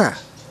ire taa,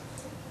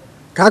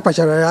 ka a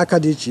kpachara ya aka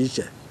dị iche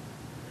iche,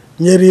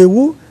 nyere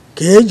iwu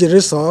ka ejiri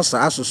sọọsọ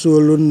asụsụ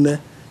olunne,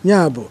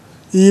 ya bụ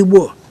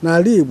Igbo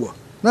n'ala Igbo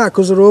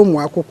na-akụziri ụmụ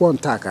akwụkwọ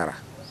nta akara.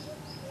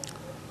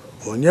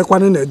 Onye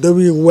kwanụ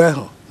na-edobe iwu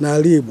ahụ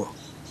n'ala Igbo?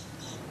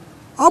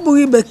 Ọ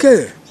bụghị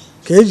bekee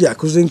ka eji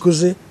akụzi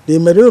nkụzi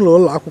n'imere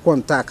ụlọ akwụkwọ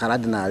nta akara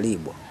dị n'ala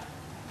Igbo.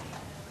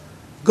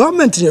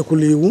 Gọọmenti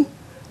nyekwara iwu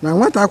na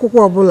nwata akwụkwọ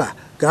ọbụla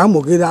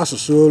ga-amụgide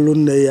asụsụ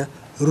olunne ya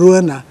ruo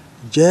na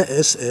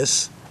JSS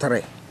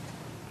 3.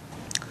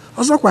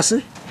 Ọzọkwasị,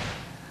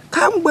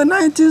 kamgbe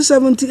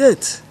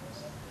 1978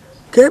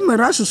 ka e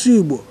mere asụsụ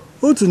Igbo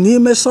otu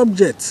n'ime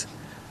sọbjekti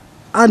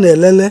a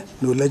na-elele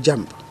n'ule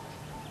JAMB.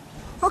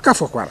 Ọ ka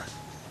fọkwara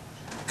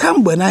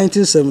kamgbe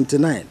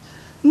 1979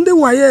 ndị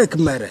WAEC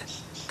mere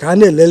ka a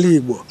na-elele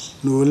Igbo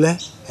n'ule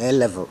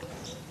A-level.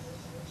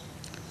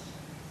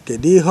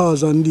 Kedu ihe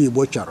ọzọ ndị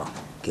Igbo chọrọ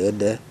ka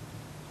edee?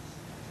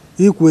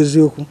 Ikwu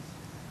eziokwu,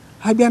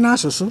 ha bịa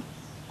n'asụsụ,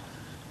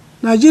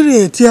 Naịjirịa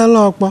etiela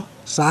ọkpọ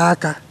saa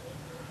aka.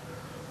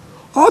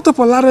 Ọ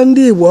tụpụlara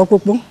ndị Igbo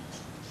ọkpụkpụ,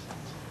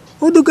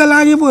 o dugala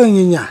anyị bụ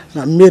ịnyịnya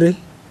na mmiri,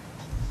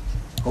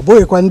 ọ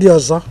bụghịkwa ndị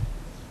ọzọ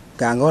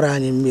ga-aṅụrụ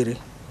anyị mmiri.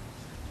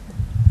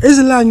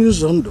 Ezila anyị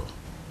ụzọ ndụ,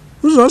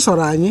 ụzọ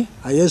sọrọ anyị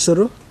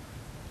esoro.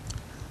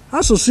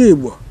 Asụsụ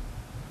Igbo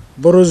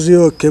bụrụzie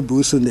oke bụ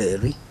usu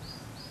na-eri.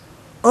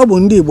 Ọ bụ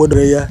ndị Igbo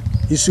dere ya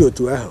isi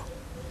otu ahụ.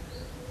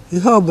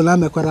 Ihe ọbụla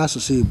mekwara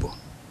asụsụ Igbo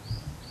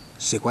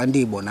sikwa ndị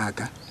Igbo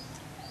n'aka.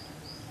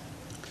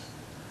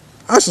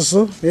 Asụsụ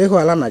na ịhụ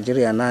ala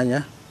Naịjirịa n'anya,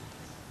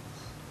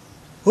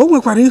 o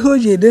nwekwara ihe o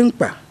ji dị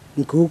mkpa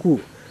nke ukwuu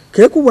ka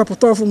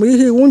ekwuwepụta ọfụma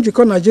ihe iwu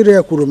njikọ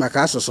Naịjirịa kwuru maka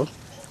asụsụ.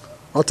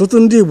 Ọtụtụ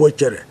ndị Igbo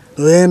chere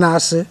na onye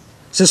na-asị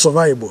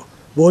sụba Igbo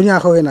bụ onye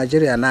ahụghị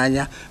Naịjirịa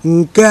n'anya.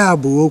 Nke a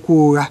bụ okwu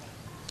ụgha.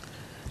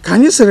 Ka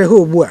anyị sịrị ha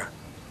ugbu a,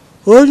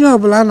 onye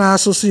ọbụla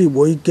na-asụsụ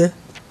Igbo ike,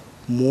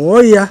 mụọ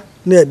ya,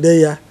 na-ede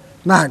ya,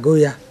 na-agụ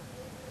ya,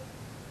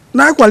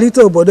 na-akwalite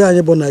obodo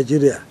anyị bụ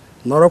Naịjirịa,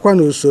 nọrọkwa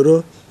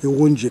n'usoro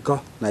iwu njikọ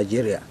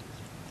Naịjirịa.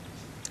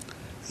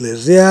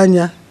 Lezie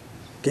anya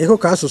ka ịhụ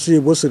ka asụsụ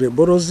Igbo siri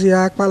bụrụzie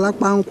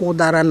akpalakpa nkwụ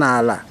dara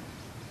n'ala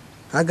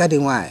agadi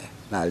nwanyị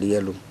na-arị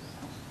elu.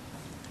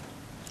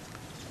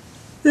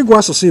 Ịgụ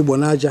asụsụ Igbo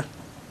n'aja.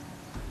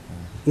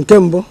 Nke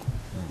mbụ,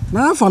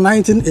 n'afọ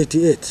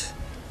 1988,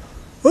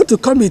 otu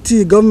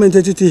kọmitii gọọmenti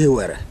etiti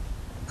hiwere,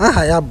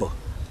 aha ya bụ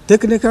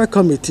Technical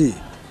Committee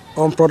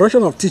on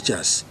Production of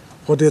Teachers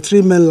for the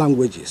 3 main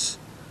languages,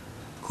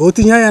 ka o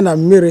tinye ya na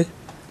mmiri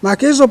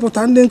maka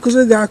ịzụpụta ndị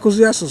nkụzi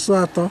ga-akụzi asụsụ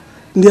atọ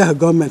ndị ahụ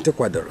gọọmenti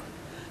kwadoro,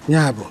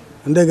 ya bụ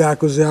ndị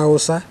ga-akụzi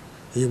Hausa,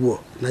 Igbo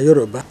na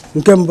Yoruba.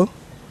 Nke mbụ,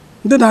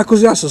 ndị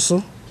na-akụzi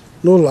asụsụ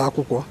n'ụlọ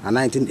akwụkwọ na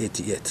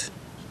 1988,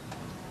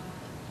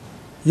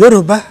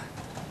 Yoruba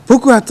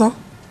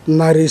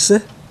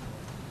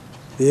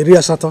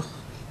 3,580,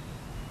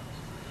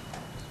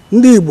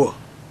 ndị Igbo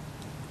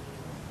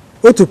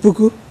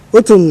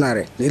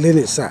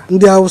 1,117,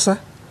 ndị Hausa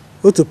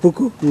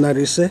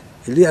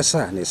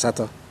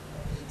 1,578.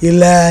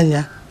 Ile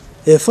anya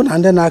efu na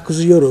ndị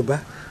na-akụzi Yoruba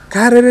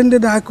karịrị ndị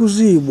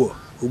na-akụzi Igbo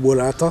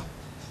ugboro 3,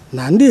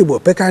 na ndị Igbo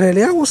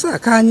pekarịrị Hausa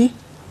ka anyị.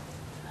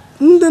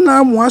 Ndị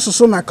na-amụ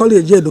asụsụ na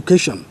kọleji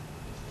edukeshọn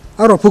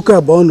arọ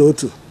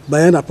 2001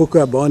 banye na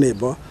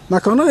 2002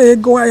 maka ọ naghị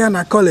ịgụwa ya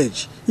na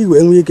kọleji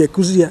iwe nwee ike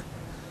kụzi ya.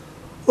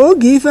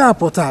 Oge ife a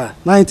pụtara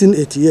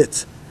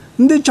 1988,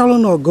 ndị chọrọ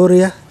na ọgụrụ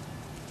ya,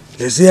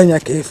 lezie anya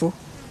ka ịfụ,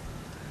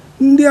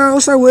 ndị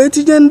Hausa wee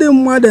tinye ndị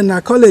mmadụ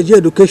na kọleji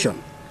edukeshọn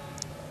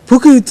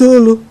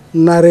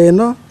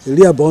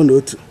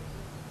 9,421,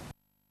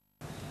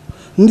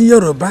 ndị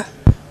Yoruba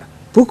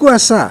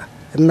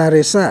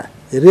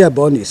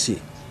 7,726,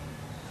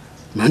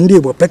 ma ndị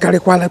Igbo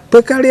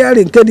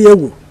pekarịarị nke dị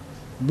egwu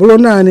bụrụ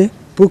naanị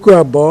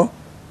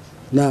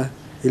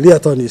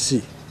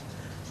 2,236.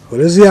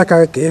 Werezie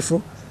aka ka ịfụ,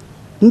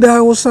 ndị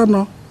Hausa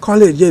nọ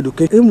kọleji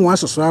edukeshọn ịmụ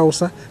asụsụ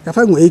Hausa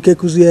kafa nwee ike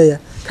kụzie ya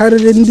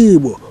karịrị ndị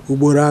Igbo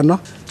ugboro 4,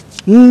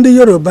 ndị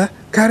Yoruba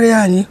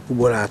karịa anyị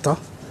ugboro 3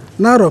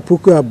 n'arọ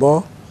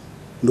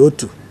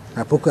 2001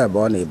 na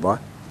 2002.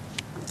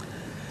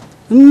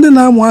 Ndị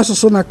na-amụ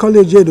asụsụ na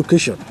kọleji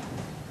edukeshọn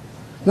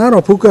n'arọ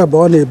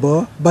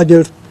 2002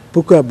 banyere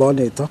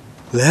 2003.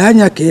 Lee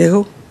anya ka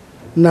ịhụ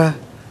na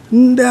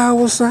ndị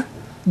Hausa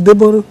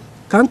deboro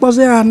ka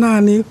mkpọzi ha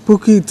naanị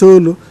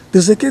 9,000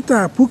 dịzị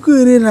kịta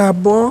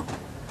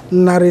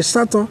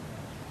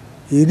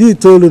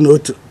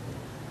 12,891.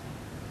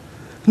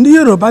 Ndị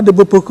Yoruba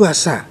debo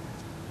 7,000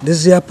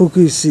 dịzịa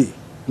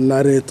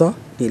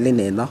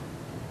 6,314,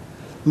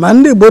 ma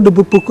ndị Igbo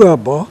debo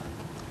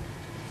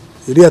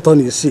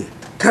 2,036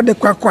 ka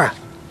dịkwakwa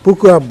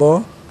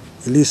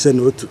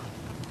 2,051.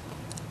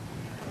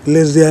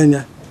 Lezie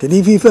anya kedu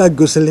ife a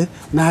gosiri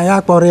na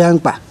ya kpọrọ ya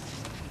mkpa.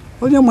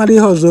 Onye mara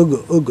ihe ọzọ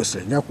o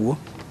gosiri ya kwuo.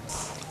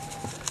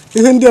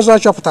 Ihe ndị ọzọ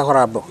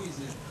chọpụtakwara bụ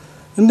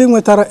ndị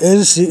nwetara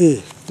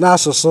NCE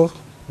n'asụsụ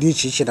dị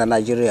iche iche na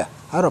Naịjirịa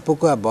arọ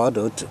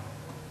 2001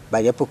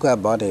 banye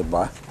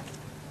 2002.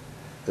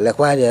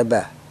 Lekwa anya ebe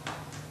a,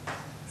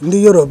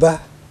 ndị Yoruba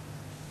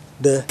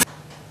dị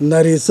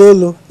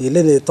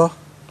 913,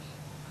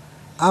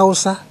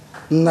 Hausa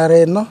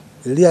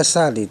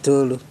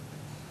 479,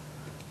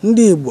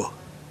 ndị Igbo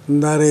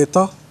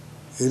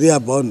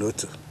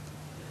 321.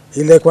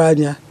 Ilekwa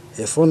anya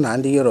efu na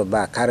ndị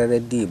Yoruba karịrị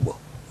ndị Igbo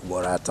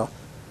ugboro 3,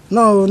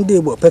 nọọ ndị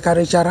Igbo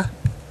pekarịchara.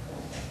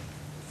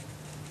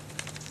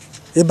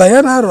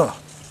 Ịbanye n'arọ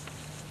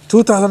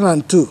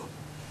 2002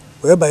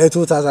 wee banye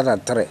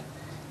 2003,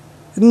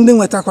 ndị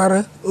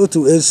nwetakwara otu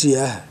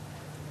NCE aha.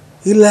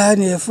 Ile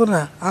anya efu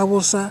na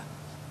Hausa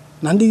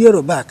na ndị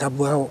Yoruba ka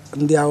bụ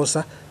ndị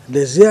Hausa.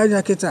 Lezie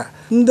anya kịta,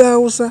 ndị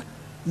Hausa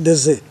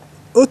dịzị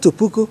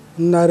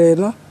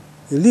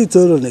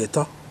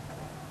 1,493,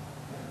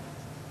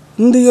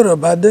 ndị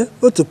Yoruba dị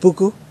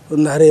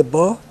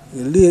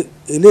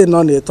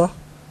 1,243,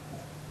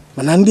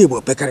 mana ndị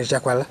Igbo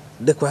pekarịchakwala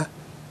dịkwa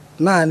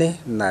naanị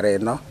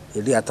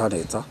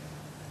 433.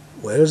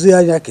 Werezie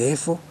anya ka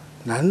ịfụ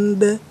na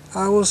ndị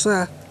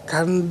Hausa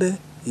ka ndị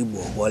Igbo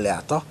ugboro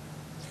 3,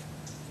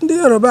 ndị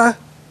Yoruba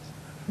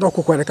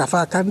dọkwukwara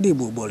kafa aka ndị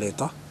Igbo ugboro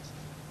 3.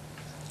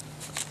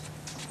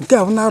 Nke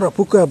a bụ n'arọ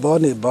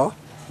 2002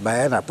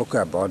 banye na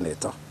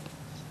 2003.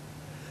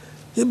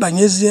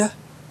 Ịbanyezie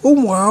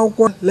ụmụ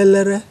akwụkwọ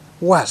lelere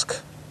WASC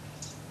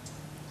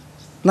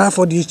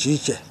n'afọ dị iche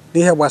iche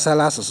n'ihe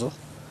gbasara asụsụ.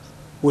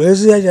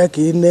 Werezie anya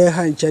ka ị nee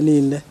ha nche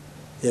niile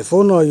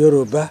efu nọ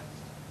Yoruba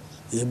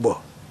Igbo,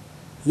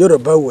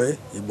 Yoruba wee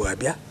Igbo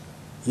abịa,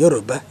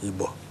 Yoruba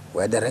Igbo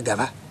wee dere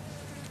gaba.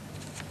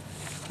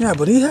 Ya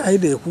bụ ihe anyị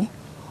na-ekwu,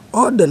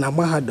 ọ dị na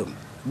mahadum,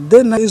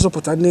 dị na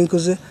ịzụpụta ndị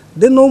nkụzi,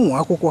 dị na ụmụ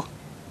akwụkwọ.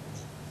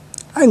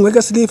 Anyị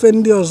nwegasịrị ife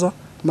ndị ọzọ,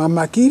 ma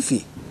maka ifi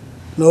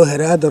na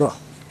ohere adịrọ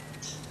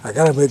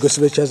agara m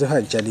egosibechazi ha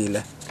nche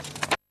niile.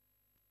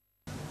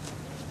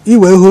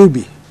 Iwe ihe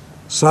ubi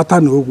sọta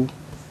na ogwu.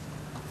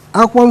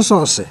 Akwụkwọ nsọ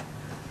sị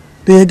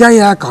na ị gaghị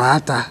akọ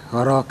ata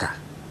ghọrọ ọka,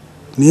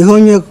 na ihe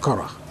onye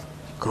kọrọ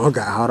ka ọ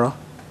ga-aghọrọ.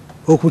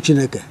 Okwu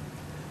Chineke,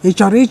 ị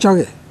chọrọ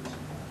ịchọghị,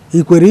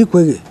 ikwere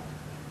ikweghị,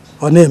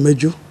 ọ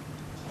na-emeju.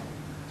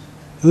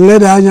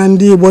 Nleda anya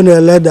ndị Igbo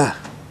na-eleda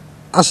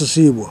asụsụ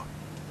Igbo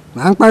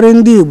na mkparị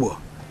ndị Igbo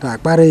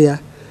na-akparị ya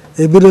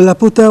ebidola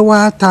pụtawa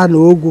ata na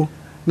ogwu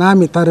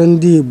na-amịtarị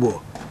ndị Igbo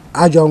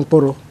ajọ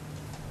mkpụrụ.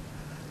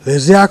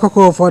 Lezie akụkọ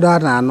ụfọdụ a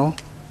na-anụ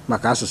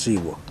maka asụsụ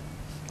Igbo.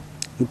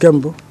 Nke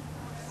mbụ,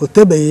 o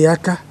tebeghị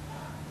aka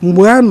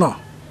mgbe a nọ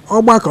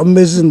ọgbakọ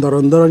mmezi ndọrọ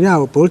ndọrọ ya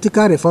bụ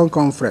Political Reform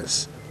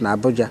Conference na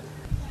Abuja,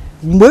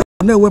 mgbe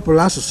e na-ewepụrụ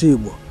asụsụ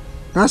Igbo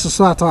na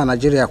asụsụ atọ a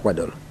Naịjirịa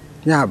kwadoro,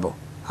 ya bụ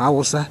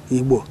Hausa,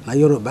 Igbo na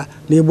Yoruba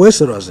na Igbo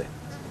esorozi.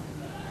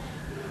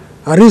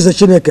 Arize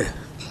Chineke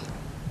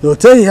na o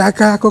teghị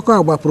aka akụkọ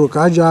agbapụrụ ka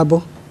ajọ abụ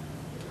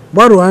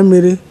gbarụọ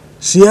mmiri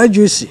si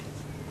ajụ isi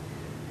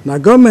na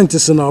gọọmenti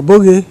si na ọ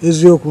bụghị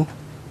eziokwu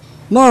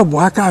na ọ bụ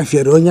aka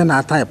mfiere onye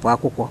na-ataịpụ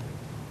akwụkwọ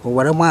o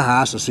were maha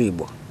asụsụ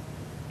Igbo.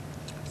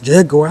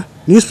 Jee gụwa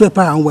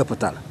newspaper ahụ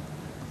wepụtara,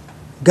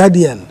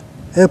 Guardian,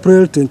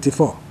 April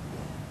 24,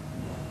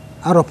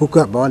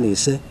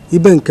 2005,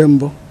 ibe nke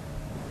mbụ.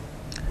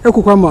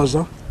 Ekwukwa m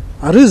ọzọ,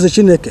 Arize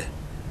Chineke,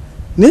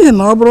 n'ihi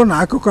na ọ bụrụ na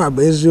akụkọ a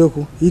bụ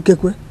eziokwu,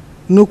 ikekwe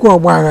nnukwu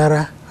ọgba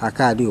aghara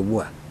aka dị ugbu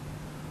a.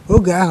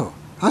 Oge ahụ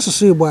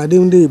asụsụ Igbo adị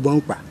ndị Igbo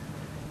mkpa,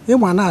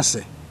 ịma na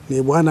asị na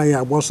Igbo anaghị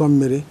agba ọsọ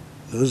mmiri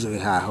na o zuru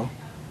ha ahụ.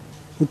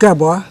 Nke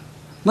abụọ,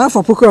 n'afọ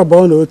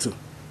 2001,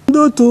 ndị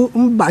otu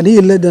mba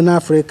niile dị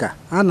n'Afrịka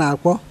a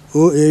na-akpọ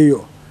OAU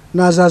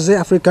na-azazi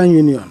African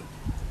Union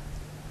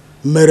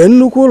mere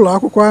nnukwu ụlọ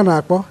akwụkwọ a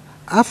na-akpọ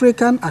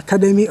African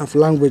Academy of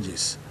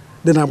Languages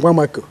dị na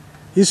Bamako,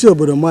 isi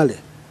obodo Mali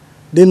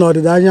dị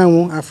n'ọdịda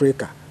anyanwụ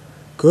Afrịka,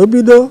 ka o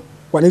bido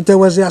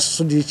kwalitewezi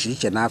asụsụ dị iche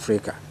iche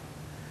n'Afrịka.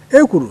 E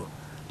kwuru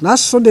na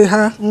asụsụ dị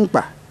ha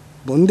mkpa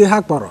bụ ndị ha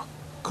kpọrọ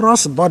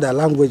cross-border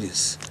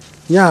languages,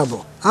 ya bụ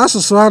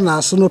asụsụ a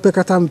na-asụ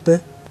n'opekata mpe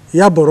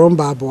ya bụrụ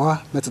mba abụọ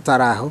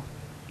metụtara ahụ.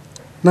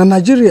 Na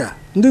Naịjirịa,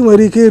 ndị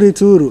nwere ike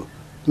irite uru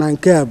na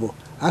nke a bụ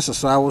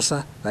asụsụ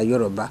Hausa na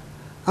Yoruba.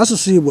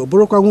 Asụsụ Igbo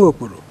bụrụkwa nwa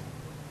okpuru,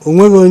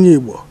 onweghị onye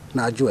Igbo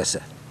na-ajụ ese.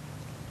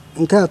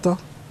 Nke atọ,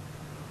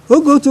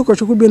 oge otu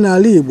ụkọchukwu bi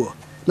n'ala Igbo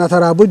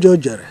natara Abuja o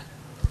jere,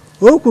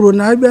 o kwuru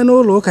na abịa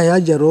n'ụlọ ụka ya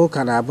jere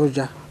ụka na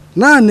Abuja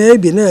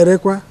na-ebi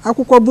na-erekwa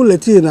akwụkwọ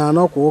buletin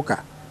 4 kwa ụka,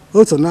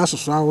 otu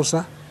n'asụsụ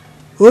Hausa,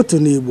 otu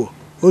n'Igbo,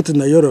 otu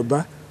na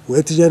Yoruba,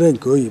 wee tinyere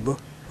nke oyibo.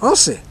 Ọ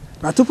sị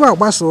na tupu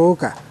agbasa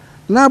ụka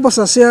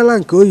na-agbasasịala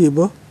nke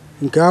oyibo,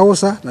 nke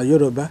Hausa na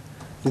Yoruba,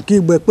 nke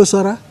Igbo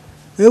ekposara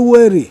ewu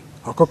eri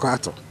ọkụkọ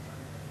atụ.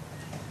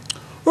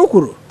 O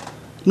kwuru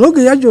na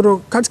oge ya jụrụ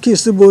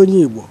katikist bụ onye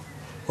Igbo,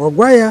 ọ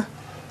gwa ya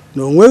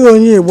na onweghị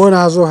onye Igbo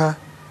na-azụ ha,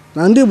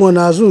 na ndị Igbo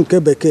na-azụ nke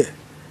Bekee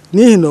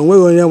n'ihi na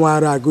onweghị onye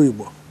maara agụ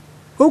Igbo.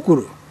 O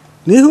kwuru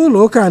na ihe ụlọ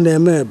ụka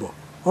na-eme bụ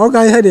ọ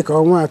gaa ihe dị ka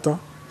ọnwa 3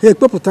 ha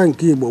ekpepụta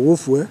nke Igbo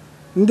wofue,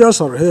 ndị ọ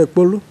sọrọ ha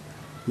ekpolu,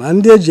 ma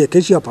ndị eji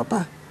ekechi ọpapa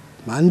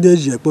ma ndị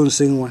eji ekpo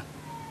nsị nwa.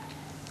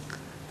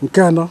 Nke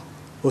anọ,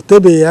 o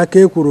tebeghị aka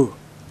e kwuru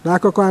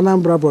n'akụkọ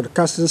Anambra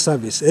Broadcasting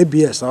Service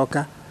ABS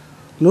Ọka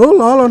na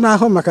ụlọ ọrụ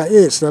na-ahụ maka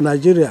AIDS na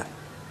Naịjirịa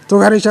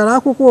tụgharịchara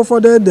akwụkwọ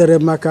ụfọdụ edere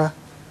maka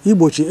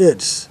igbochi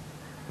AIDS,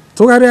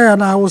 tụgharịa ya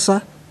na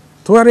Hausa,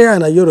 tụgharịa ya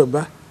na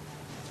Yoruba,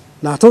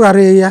 na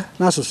atụgharịghị ya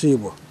n'asụsụ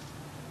Igbo.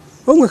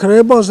 O nwekwara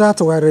ebe ọzọ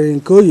atụgharịrị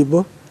nke oyibo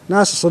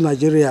n'asụsụ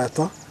Naịjirịa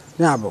 3,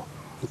 ya bụ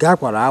nke a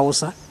kwara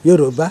Hausa,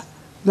 Yoruba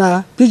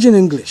na Pidgin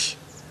English.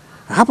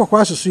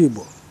 Ahapụkwa asụsụ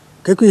Igbo,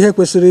 kekwa ihe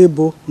kwesịrị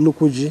ịbụ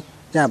nnukwu ji,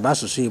 ya bụ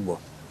asụsụ Igbo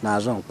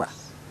na-azụ mkpa.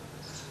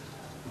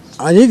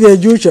 Anyị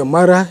ga-eji uche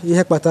mara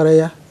ihe kpatara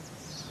ya.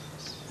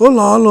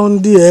 Ụlọ ọrụ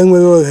ndị a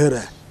enweghị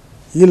ohere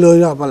ile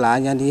onye ọbụla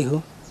anya n'ihu.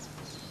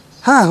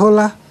 Ha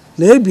ahụla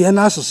na ebie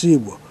n'asụsụ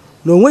Igbo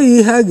na onweghị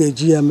ihe a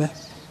ga-eji ya mee.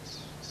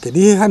 Kedu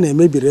ihe ha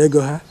na-emebiri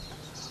ego ha?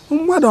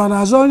 Mmadụ ọ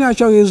na-azụ onye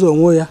achọghị ịzụ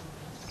onwe ya?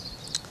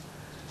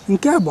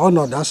 Nke a bụ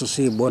ọnọdụ asụsụ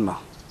Igbo nọ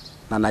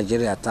na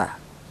Naịjirịa taa.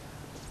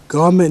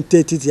 Gọọmenti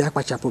etiti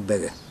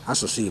akpachapụbeghị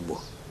asụsụ Igbo,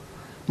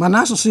 mana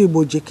asụsụ Igbo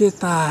ji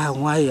kịta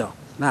nwayọọ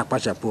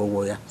na-akpachapụ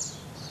onwe ya.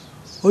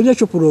 Onye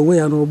chụpụrụ onwe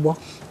ya n'ụgbọ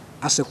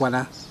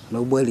asịkwana na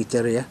ụgbọ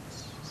elitere ya.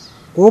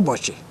 Kwa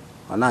ụbọchị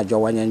ọ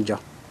na-ajọwanye njọ.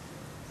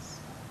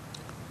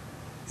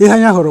 Ihe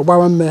anya hụrụ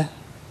gbawa mme,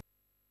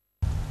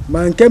 ma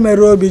nke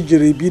mere obi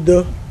jiri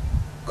bido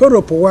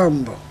koropụwa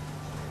mbọ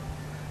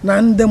na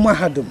ndị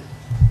mahadum,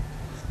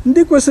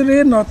 ndị kwesịrị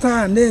ịnọ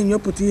taa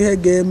na-enyopụta ihe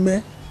ga-eme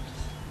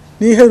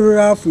n'ihe ruru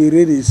afọ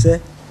 15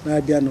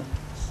 na-abịanụ,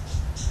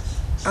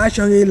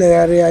 achọghị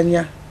ilegharị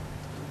anya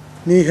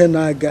n'ihe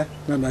na-aga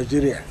na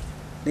Naịjirịa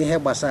n'ihe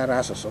gbasara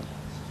asụsụ.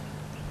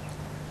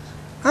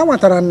 Ha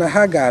nwetara na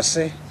ha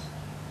ga-asị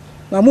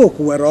na m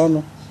okwuwere ọnụ,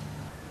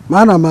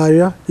 ma ana m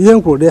arịọ ihe m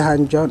kwuru dị ha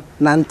njọ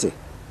na ntị,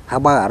 ha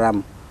gbaghara m.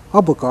 Ọ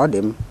bụ ka ọ dị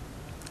m.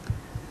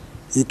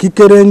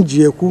 Ikikere m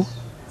ji ekwu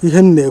ihe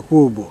m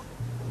na-ekwu bụ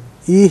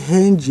ihe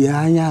m ji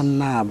anya m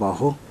na-abụ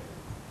hụ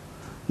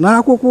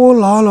n'akwụkwọ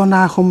ụlọ ọrụ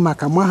na-ahụ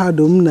maka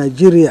mahadum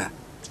Naịjirịa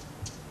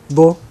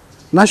bụ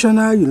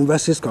National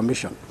Universities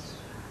Commission,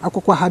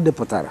 akwụkwọ ha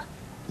depụtara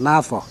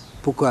n'afọ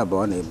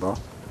 2002.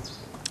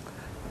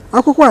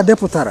 Akwụkwọ a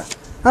depụtara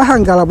aha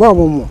ngalaba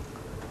ọmụmụ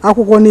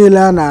akwụkwọ niile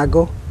a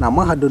na-agụ na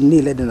mahadum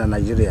niile dị na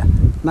Naịjirịa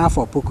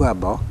n'afọ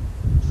 2000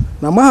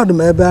 na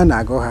mahadum ebe a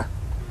na-agụ ha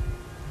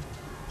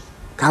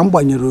ka m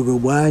gbanyere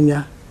ugogbe anya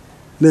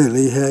na-ele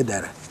ihe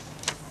edere.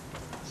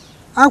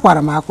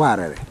 Akwara m akwa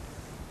arịrị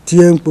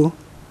tie mkpu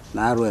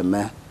na arụ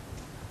eme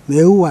na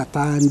ewu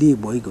ata ndị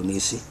Igbo igu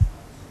n'isi.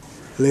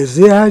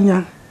 Lezie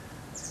anya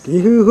ka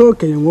ihe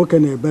okenye nwoke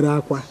na-ebere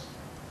akwa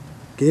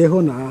ka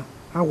ịhụ na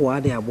agwọ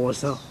adịghị agba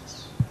ọsọ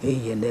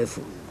ehihie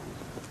n'efu.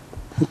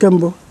 Nke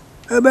mbụ,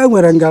 ebe e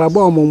nwere ngalaba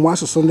ọmụmụ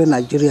asụsụ ndị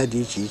Naịjirịa dị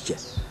iche iche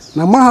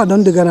na mahadum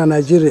dịga na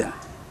Naịjirịa.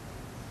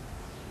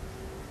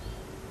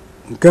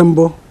 Nke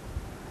mbụ,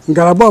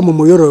 ngalaba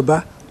ọmụmụ Yoruba,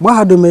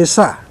 mahadum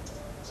Isaa.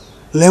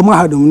 Lee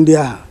mahadum ndị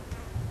ahụ: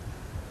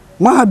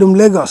 mahadum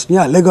Lagos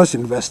ya Lagos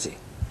University,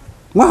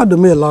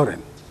 mahadum Ilorin,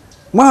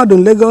 mahadum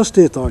Lagos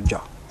Steeti Ọjọ,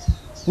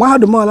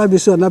 mahadum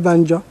Olabisi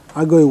Onabanjo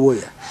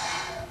Ago-Iwoye,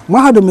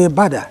 mahadum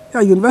Ibadan ya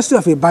University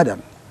of Ibadan,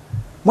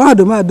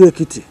 mahadum Ado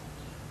Ekiti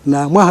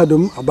na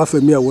mahadum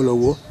Obafemi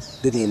Awolowo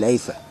dị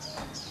n'Ile-Ife.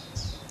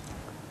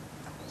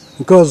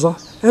 Nke ọzọ,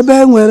 ebe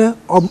e nwere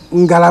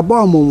ngalaba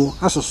ọmụmụ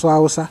asụsụ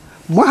Hausa,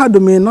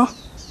 mahadum ịnọ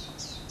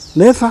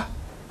na Ifa,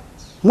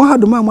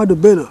 mahadum Ahmadu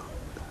Bello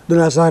dị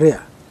na Zaria,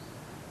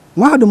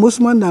 mahadum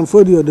Usman Dan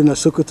Fodio dị na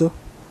Sokoto,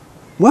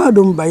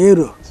 mahadum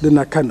Bayero dị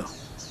na Kano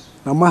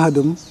na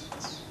mahadum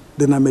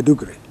dị na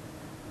Maiduguri.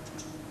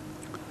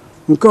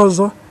 Nke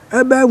ọzọ,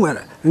 ebe e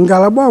nwere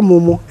ngalaba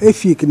ọmụmụ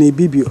Efik na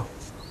Ibibio,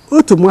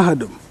 otu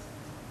mahadum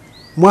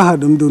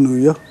dị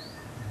n'Uyo.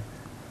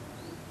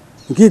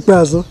 Nke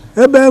ikpeazụ,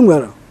 ebe e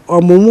nwere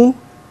ọmụmụ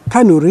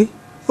Kanuri,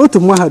 otu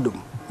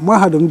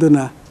mahadum dị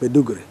na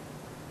Maiduguri.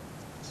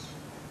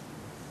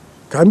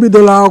 Ka m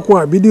bidola akwụkwọ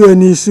a bido ya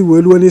n'isi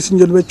wee ruo n'isi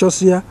njedebe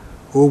chọsịa,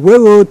 o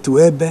nweghị otu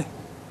ebe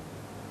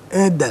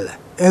edere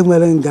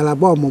enwere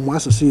ngalaba ọmụmụ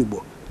asụsụ Igbo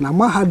na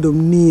mahadum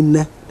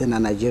niile dị na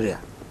Naịjirịa.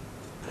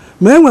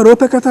 Ma e nwere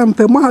opekata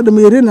mpe mahadum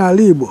 10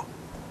 n'ala Igbo,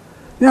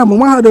 ya bụ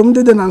mahadum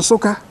ndị dị na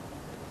Nsụka,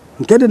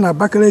 nke dị na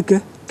Abakaliki,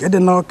 nke dị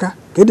n'Ọka,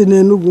 nke dị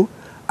n'Enugu,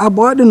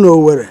 abụọ dị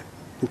n'Owerri,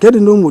 nke dị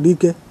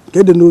n'Ụmụdike, nke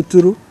dị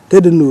n'Uturu, nke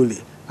dị n'Uli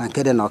na nke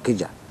dị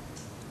n'Ọkịja.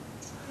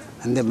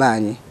 Ndị be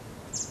anyị,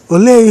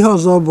 olee ihe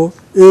ọzọ bụ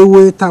ewu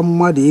ịta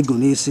mmadụ igu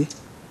n'isi?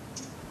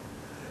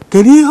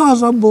 Kedu ihe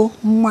ọzọ bụ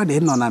mmadụ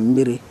ịnọ na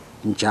mmiri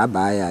nche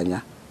abaa ya anya?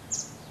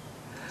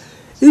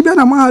 Ịbịa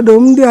na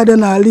mahadum ndị a dị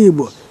n'ala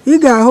Igbo, ị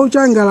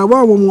ga-ahụcha ngalaba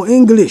ọmụmụ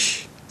English,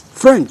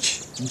 French,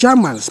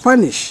 German,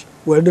 Spanish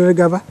wdg,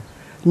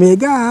 ma ị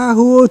gaghị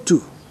ahụ otu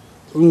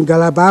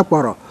ngalaba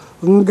akpọrọ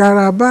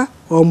ngalaba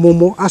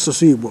ọmụmụ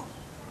asụsụ Igbo.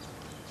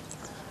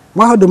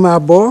 Mahadum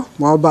abụọ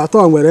ma ọ bụ atọ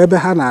nwere ebe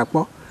ha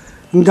na-akpọ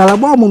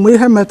ngalaba ọmụmụ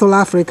ihe metụrụ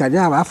Afrịka,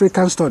 ya bụ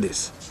African Studies,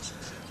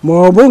 ma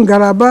ọ bụ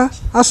ngalaba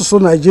asụsụ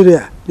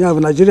Nigeria, ya bụ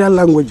Nigerian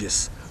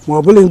Languages, ma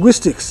ọ bụ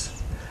Linguistics.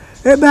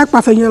 Ebe a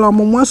kpafenyere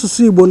ọmụmụ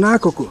asụsụ Igbo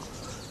n'akụkụ,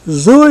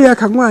 zoo ya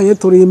ka nwaanyị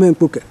tụrụ ime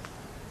mkpuke.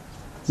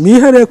 Ma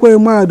ihere ekweghị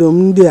mahadum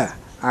ndị a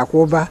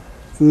akwụba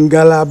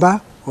ngalaba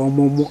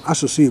ọmụmụ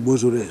asụsụ Igbo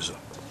zuru ezu.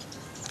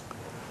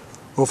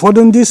 Ụfọdụ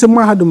ndị isi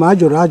mahadum a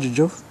jụrụ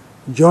ajụjụ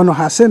ji ọnụ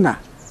ha sị na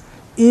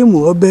ịmụ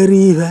obere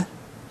ihe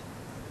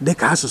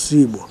dịka asụsụ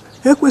Igbo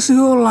ekwesịghị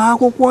ụlọ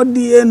akwụkwọ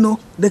dị elu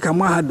dịka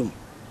mahadum,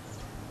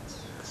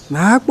 na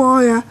akpọọ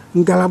ya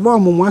ngalaba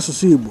ọmụmụ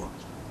asụsụ Igbo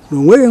na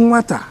onweghị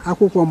nwata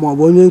akwụkwọ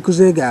maọbụ onye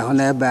nkụzi ga-ahụ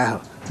n'ebe ahụ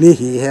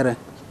n'ihi ihere.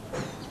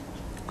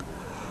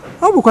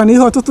 Ọ bụkwa na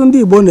ihe ọtụtụ ndị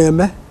Igbo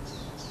na-eme.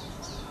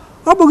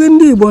 Ọ bụghị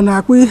ndị Igbo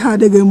na-akpọ ihe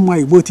adịghị mma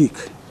Igbotik,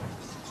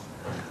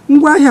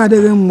 ngwaahịa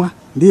adịghị mma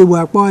ndị Igbo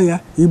akpọọ ya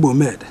Igbo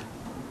Med.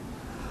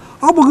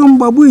 Ọ bụghị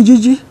mgbagbu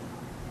ijiji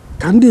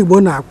ka ndị Igbo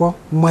na-akpọ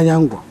mmanya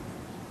ngwọ.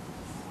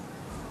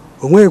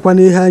 O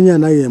nweghịkwana ihe anyị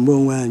anaghị eme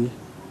onwe anyị.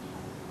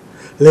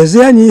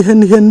 Lezie anya ihe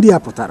ndị a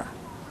pụtara.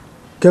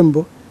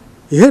 Kembụ,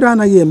 ihere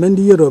anaghị eme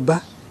ndị Yoruba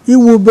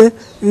iwube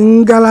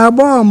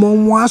ngalaba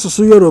ọmụmụ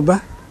asụsụ Yoruba.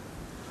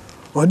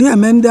 Ọ dị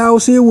eme ndị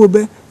Hausa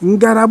iwube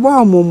ngalaba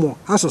ọmụmụ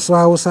asụsụ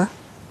Hausa.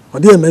 Ọ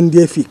dị eme ndị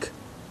Efik.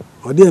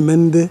 Ọ dị eme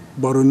ndị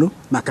Borno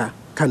maka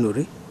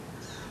Kanuri.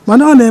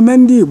 Mana ọ na-eme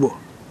ndị Igbo.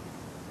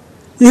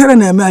 Ihere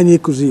na-eme anyị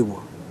ịkụzi Igbo,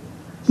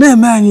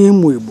 na-eme anyị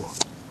ịmụ Igbo,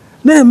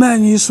 na-eme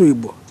anyị ịsụ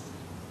Igbo.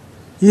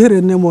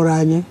 Ihere nne mụrụ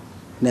anyị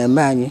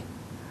na-eme anyị.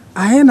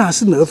 Anyị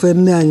na-asị na ofe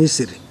nne anyị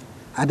siri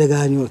adịghị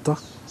anyị ụtọ,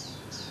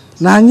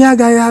 na anyị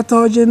agaghị ata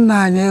ọjị nna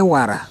anyị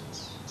wara.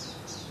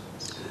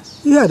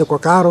 Ihe dịkwa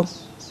ka arụ.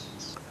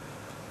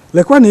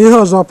 Lekwa na ihe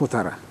ọzọ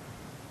pụtara.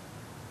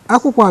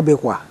 Akwụkwọ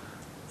abịkwa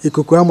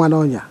ikuku ama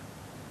n'ọnya.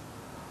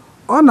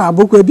 Ọ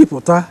na-abụkwa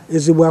ebipụta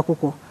ezigbo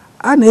akwụkwọ,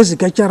 a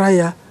na-ezikachara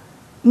ya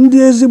ndị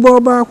ezigbo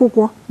ọba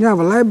akwụkwọ, ya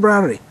bụ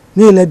library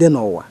niile dị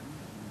n'ụwa.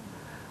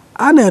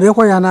 A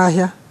na-erekwa ya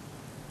n'ahịa.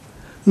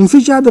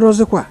 Mficha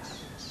adịrọzikwa.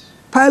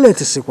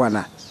 Pilate sikwa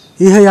na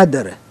ihe ya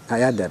dere ka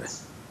ya dere.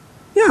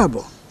 Ya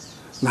bụ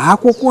na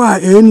akwụkwọ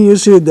a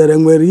NUC dere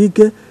nwere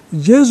ike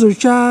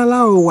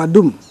jezuchala ụwa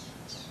dum.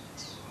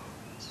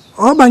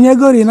 Ọ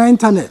banyegori na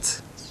ịntanetị,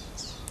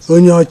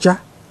 onye ọcha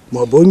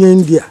maọbụ onye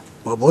India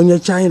maọbụ onye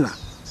China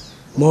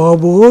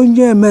maọbụ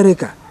onye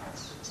Amerịka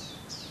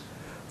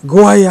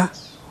gụọ ya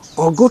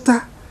ọgụta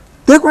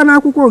dekwa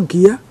n'akwụkwọ nke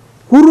ya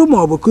kwuru ma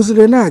ọ bụ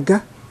kụziri na-aga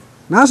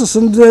na asụsụ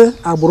ndị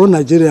agbụrụ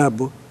Naijiria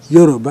bụ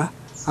Yoruba,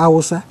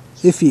 Hausa,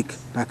 Efik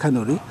na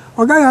Kanuri,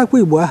 ọ gaghị akpọ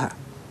Igbo aha.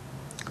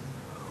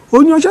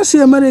 Onye ọcha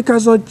si Amerịka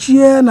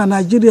zọchie na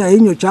Naijiria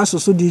inyocha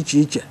asụsụ dị iche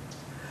iche,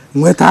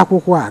 nweta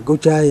akwụkwọ a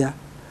gụchaa ya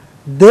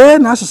dee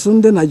na asụsụ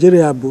ndị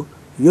Naijiria bụ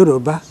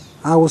Yoruba,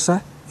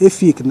 Hausa,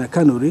 Efik na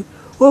Kanuri,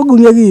 o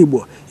gụnyeghị Igbo,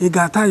 ị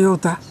ga-ata ya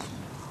ụta.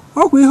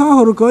 Ọkwa ihe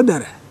ọhụrụ ka o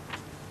dere.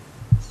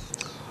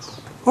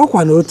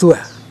 Ọkwa na otu a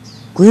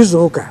kwa izu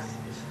ụka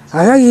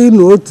aghaghị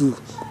ịnụ otu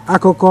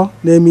akụkọ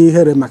na-eme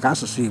ihere maka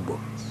asụsụ Igbo.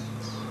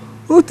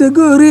 O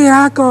tegori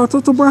ya aka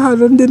ọtụtụ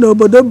mahadum ndị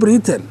n'obodo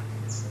Britain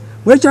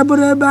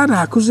nwechabụrụ ebe a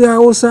na-akụzi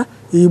Hausa,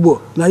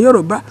 Igbo na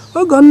Yoruba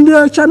oge ndị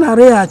ọcha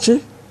na-arịghachi.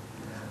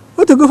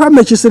 O tegofa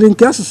mechisiri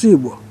nke asụsụ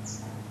Igbo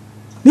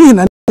n'ihi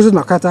na ndị nkụzi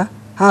nọkata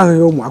ha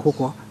ahụghị ụmụ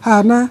akwụkwọ ha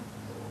na.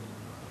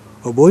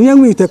 Ọ bụ onye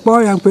nwe ite kpọọ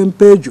ya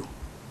mkpemkpe eju,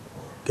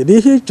 kedu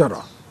ihe ị chọrọ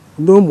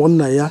ndị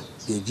ụmụnna ya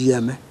ga-eji ya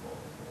mee?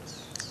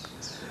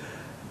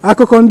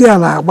 Akụkọ ndị a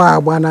na-agba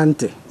agba na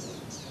ntị,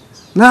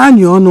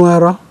 na-anyị ọnụ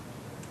arọ,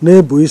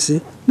 na-ebu isi,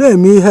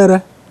 na-eme ihere,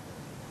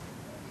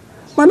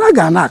 mana a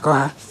ga na-akọ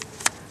ha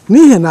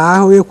n'ihi na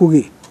ahụ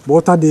ekwughị bụ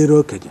ụta dịrị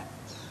okenye,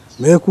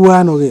 ma ekwughị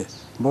anụghị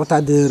bụ ụta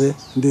dịrị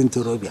ndị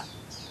ntorobịa.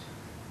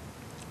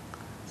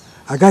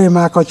 Agaghị m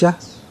akọcha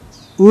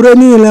ure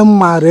niile m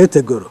maara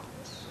etegoro,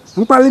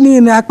 mkpali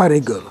niile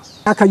akparịgoro,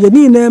 akaje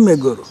niile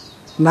emegoro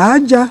na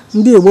aja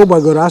ndị Igbo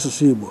gbagoro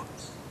asụsụ Igbo.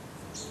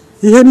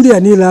 Ihe ndị a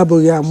niile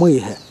abụghị amụ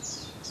ihe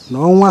na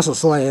ọnwa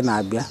asụsụ anyị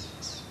na-abịa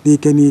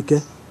n'ike n'ike.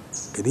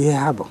 Kedu ihe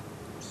ha bụ?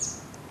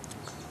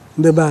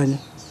 Ndị be anyị,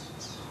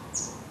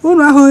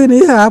 unu ahụghị na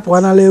ihe a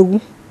apụọnala egwu?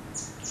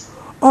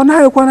 Ọ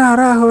naghịkwa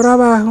na-ara ahụ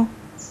raba ahụ?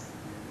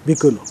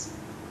 Bikonu,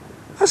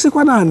 a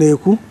sịkwa na a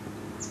na-ekwu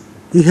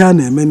ihe a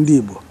na-eme ndị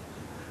Igbo,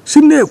 si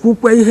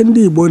na-ekwukwa ihe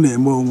ndị Igbo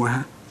na-eme onwe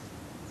ha.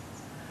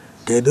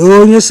 Kedu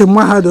onye si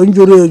mahadum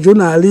jụrụ eju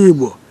n'ala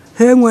Igbo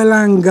ha enwela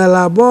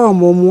ngalaba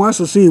ọmụmụ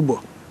asụsụ Igbo?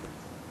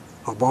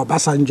 Ọ bụ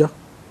Obasanjo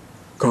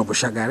ka ọ bụ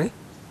Shagari?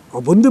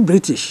 Ọ bụ ndị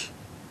British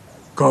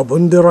ka ọ bụ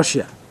ndị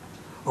Russia?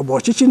 Ọ bụ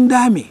ọchịchị ndị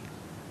amị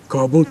ka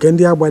ọ bụ nke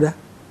ndị agbada?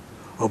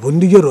 Ọ bụ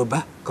ndị Yoruba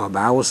ka ọ bụ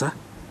Hausa?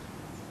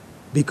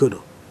 Bikodo,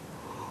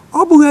 ọ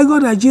bụghị ego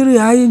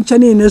Naijiria anyị ncha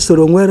niile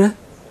soro nwere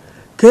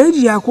ka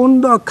eji akwụ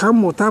ndị ọka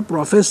mmụta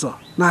prọfesọ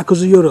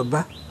na-akụzi Yoruba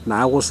na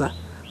Hausa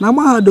na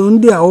mahadum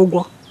ndị a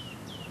ụgwọ?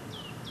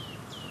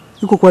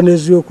 Ikwukwa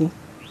n'eziokwu,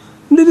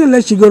 ndị niile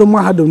chigoro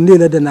mahadum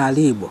niile dị n'ala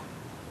Igbo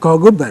ka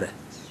ọgụ bere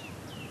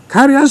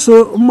karịa so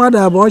mmadụ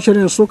abụọ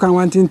chịrị Nsụka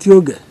nwantịntị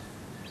oge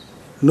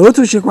na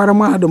otu chikwara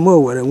mahadum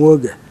Owerri nwa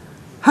oge.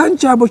 Ha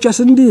ncha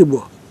bụchasị ndị Igbo,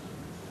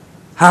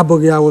 ha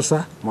abụghị Hausa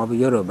maọbụ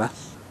Yoruba.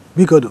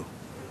 Bikodo,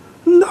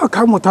 ndị ọka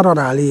mmụta nọ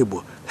n'ala Igbo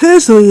ha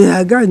esoghị ha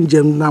gaa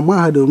njem na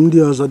mahadum ndị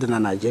ọzọ dị na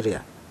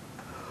Naịjirịa.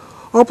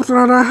 Ọ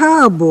pụtara na ha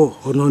bụ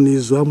nọ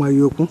n'izu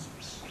amaghị okwu?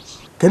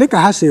 Kedu ka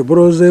ha si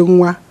bụrụzie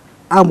nwa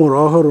amụrụ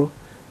ọhụrụ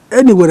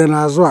eniwere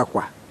n'azụ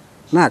akwa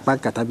na-akpa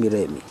nkata miri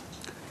emi?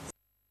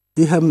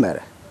 Ihe m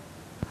mere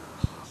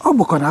ọ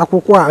bụkwa na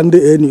akwụkwọ a ndị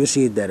NUC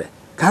dere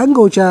ka m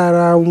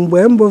gụchara mgbe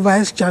m bụ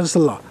Vice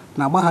Chancellor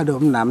na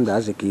mahadum Nnamdi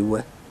Azikiwe.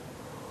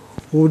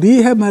 Ụdị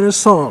ihe mere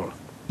Sọl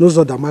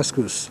n'ụzọ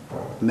Damascus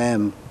mee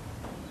m.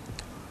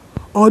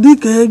 Ọ dị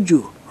ka eju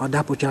ọ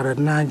dapụchara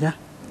n'anya.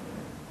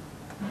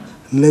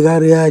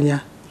 Nlegharị anya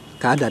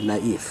ka Adam na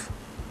Eve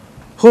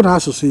hụ na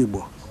asụsụ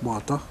Igbo gba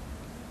ọtọ.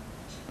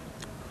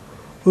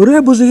 Ore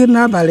ebuzighị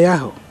n'abalị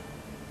ahụ,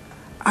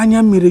 anya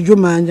mmiri ju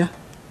m anya.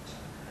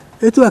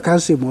 Etu a ka m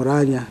si mụrụ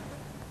anya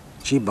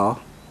chibọ.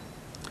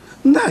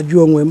 Ndị ajụ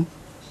onwe m,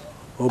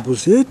 ọ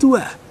bụzi etu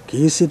a ka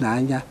isi na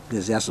anya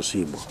dịzi asụsụ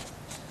Igbo?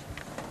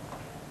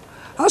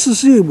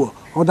 Asụsụ Igbo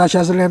ọ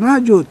dachaziri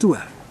n'ajọ otu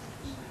a?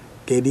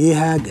 Kedu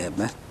ihe a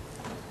ga-eme?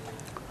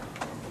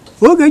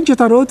 Oge m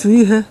chetara otu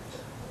ihe,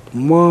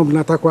 mmụọ m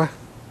natakwa.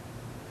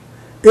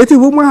 Etu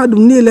bụ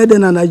mahadum niile dị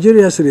na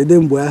Naịjirịa siri dị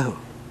mgbe ahụ.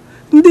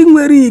 Ndị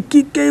nwere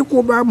ikike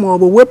ịkwụba ma ọ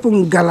bụ wepụ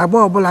ngalaba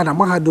ọbụla na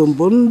mahadum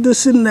bụ ndị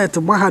sineti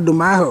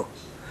mahadum ahụ,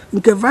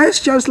 nke Vice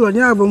Chancellor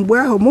ya bụ mgbe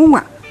ahụ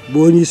mụnwa bụ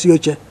onye isi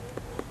oche.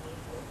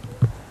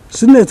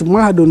 Sineti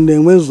mahadum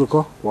na-enwe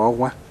nzukọ kwa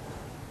ọnwa.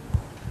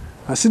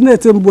 Na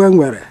sineti mbụ e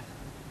nwere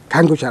ka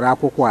m gụchara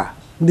akwụkwọ a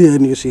ndị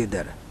NUC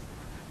dere,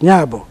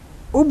 ya bụ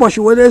ụbọchị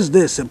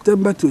Wednesday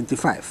Septemba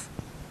 25,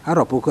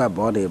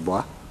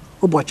 2002,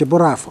 ụbọchị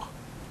bụrụ afọ,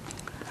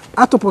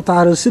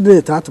 atụpụtara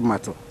sineti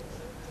atụmatụ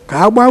ka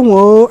a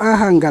gbanwee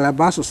aha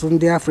ngalaba asụsụ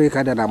ndị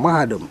Afrịka dị na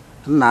mahadum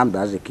Nnamdi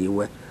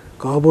Azikiwe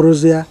ka ọ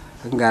bụrụzie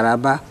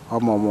ngalaba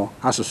ọmụmụ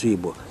asụsụ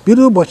Igbo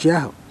bido ụbọchị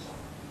ahụ.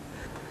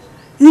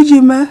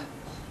 Iji mee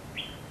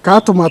ka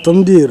atụmatụ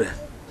ndị ire,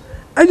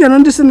 enyere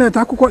ndị sineti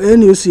akwụkwọ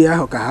NUC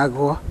ahụ ka ha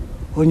gụọ.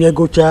 Onye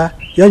gụchaa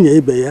ya nye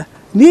ibe ya,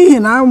 n'ihi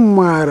na a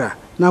maara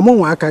na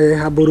mụnwa akaghị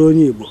ha bụrụ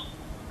onye Igbo.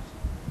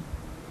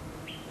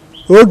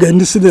 Oge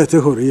ndị sineti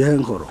hụrụ ihe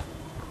m hụrụ,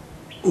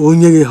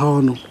 onye gị ha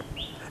ọnụ,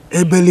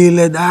 ebe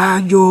niile daa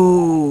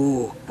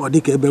jụụ, ọ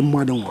dịka ebe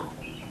mmadụ nwụrụ.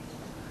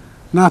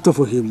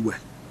 na-atụfughị mgbe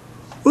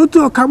otu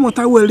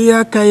ọkammụta were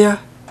aka ya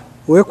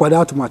wee kwado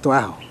atụmatụ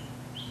ahụ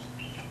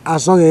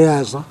azọghị ya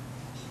azọ.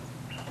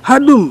 Ha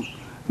dum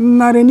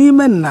narị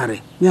n'ime narị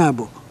ya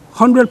bụ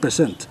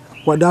 100%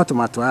 kwado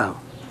atụmatụ ahụ.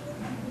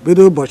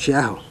 Bido ụbọchị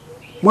ahụ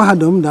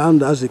mahadum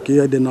Nnamdi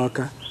Azikiwe dị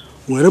n'Awka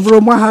were bụrụ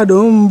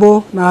mahadum mbụ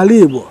n'ala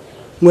Igbo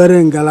nwere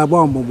ngalaba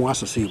ọmụmụ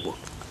asụsụ Igbo.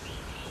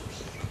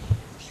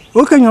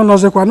 Okenye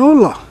nọzikwa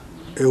n'ụlọ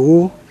ewu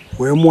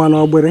wee mụọ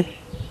n'ọgbịrị.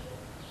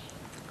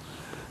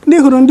 Ndị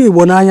hụrụ ndị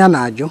Igbo n'anya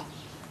na-ajụ,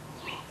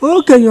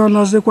 okenye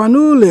ọnọzikwa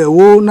n'ụlọ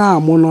ewu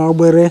na-amụ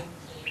n'ọgbịrị,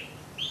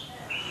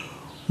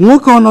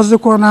 nwoke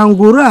ọnọzikwa na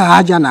ngwuru a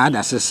aja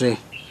na-adasịsị?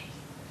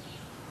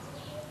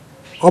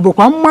 Ọ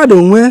bụkwa mmadụ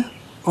nwee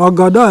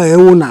ọgọdọ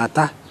ewu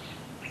na-ata,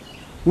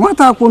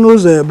 nwata kwụ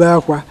n'ụzọ ebe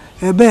akwa,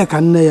 ebee ka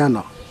nne ya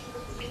nọ?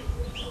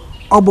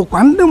 Ọ bụkwa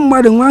ndị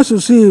mmadụ nwe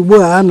asụsụ Igbo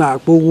a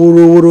na-akpọ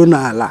wuruwuru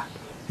n'ala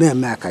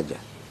na-eme akaja?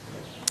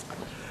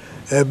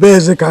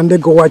 Ebeezi ka ndị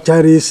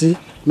gụwachara isi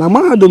na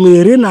mahadum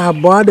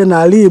 12 dị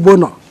n'ala Igbo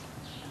nọ?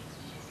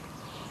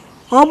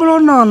 Ọ bụrụ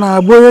na ọ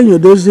na-abụ onye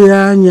nyodozie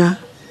anya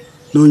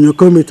na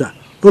onyokomita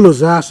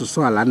bụlụzọ asụsụ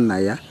ala nna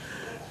ya,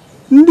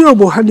 ndị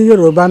Ogbo ha dị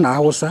Yoruba na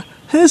Hausa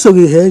ha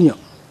esoghị ha enyo.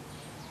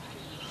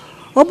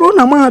 Ọ bụrụ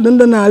na mahadum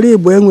ndị n'ala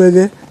Igbo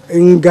enweghị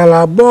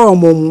ngalaba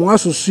ọmụmụ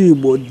asụsụ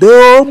Igbo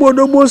dee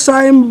ogbodogbo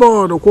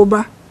saịnbọọdụ kwụba,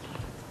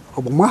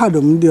 ọ bụ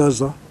mahadum ndị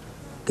ọzọ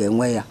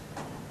ga-enwe ya?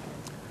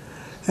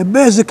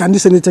 Ebeezi ka ndị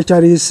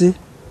senetechara isi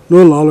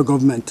n'ụlọ ọrụ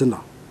gọọmenti nọ?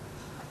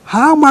 Ha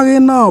amaghị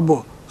na ọ bụ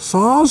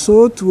sọọsọ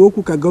otu okwu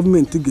ka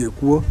gọọmenti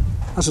ga-ekwuo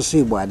asụsụ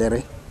Igbo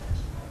adịrị.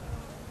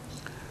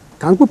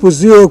 Ka m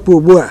kpụpụzie okwu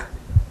ugbu a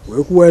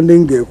wee kwuo ndị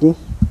m ga-ekwu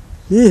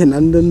n'ihi na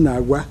ndị m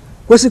na-agwa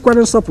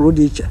kwesịkwara nsọpụrụ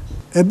dị iche.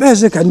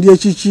 Ebeezi ka ndị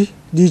echichi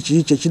dị iche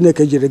iche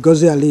Chineke jiri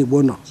gọzie ala Igbo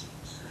nọ?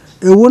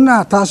 Ewu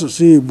na-ata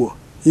asụsụ Igbo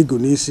igu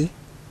n'isi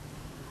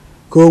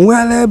ka o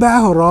nweela ebe a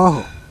hụrụ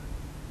ọhụ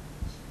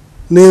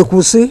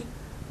na-ekwusị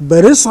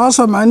bere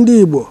sọọsọ ma ndị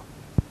Igbo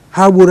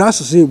ha gburu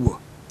asụsụ Igbo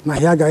na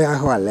ha agaghị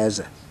ahụ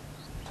alaeze.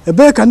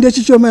 Ebee ka ndị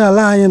echichi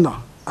omenala anyị nọ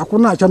akwụ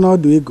na-acha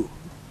n'ọdụ ego,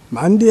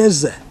 ma ndị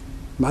eze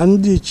ma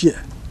ndị ichie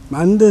ma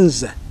ndị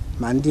nze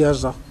ma ndị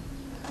ọzọ?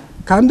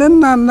 Ka ndị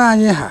nna nna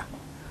anyị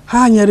ha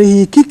nyere ha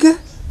ikike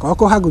ka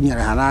ọkụ ha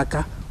gụnyere ha n'aka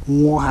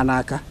nwụọ ha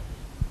n'aka?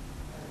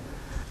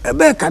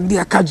 Ebee ka ndị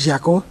aka ji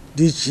akụ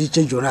dị iche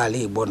iche jụrụ ala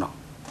Igbo nọ?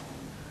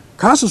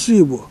 Ka asụsụ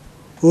Igbo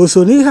o so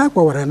n'ihe a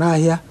kpọwara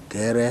n'ahịa ka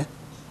eree?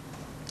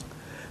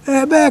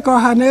 Ebee ka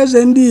ọha na eze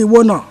ndị Igbo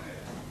nọ?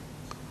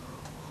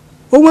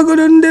 O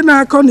nwegodo ndị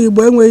na-akọ na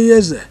Igbo enweghị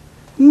eze,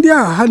 ndị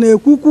ahụ ha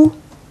na-ekwukwu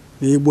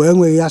na Igbo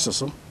enweghị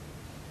asụsụ.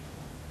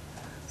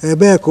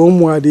 Ebee ka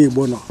ụmụada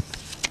Igbo nọ?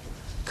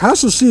 Ka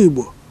asụsụ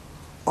Igbo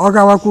ọ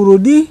gawakwuru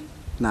dị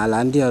n'ala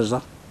ndị ọzọ?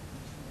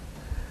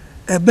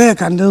 Ebee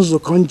ka ndị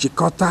nzukọ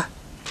njikọta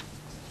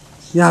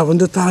ya bụ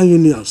ndị town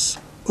unions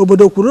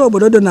obodo kwuru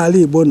obodo dị n'ala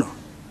Igbo nọ?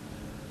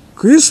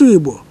 Ka ịsụ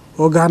Igbo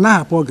ọ ga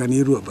na-ahapụ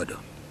ọganiru obodo?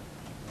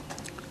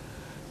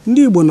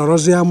 Ndị Igbo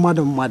nọrọzie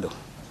mmadụ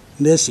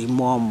na-esi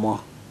mmụọ mmụọ.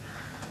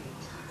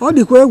 Ọ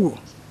dịkwa egwu.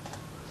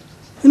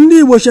 Ndị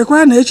Igbo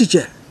chekwaa na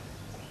echiche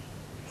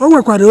o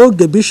nwekwara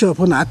oge bishọp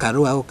na-akara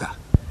ụka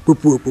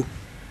kpupu okpu.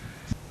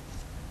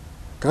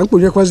 Ka m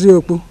kpunyekwazi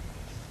okpu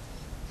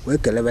wee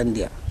kelebe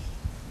ndị a.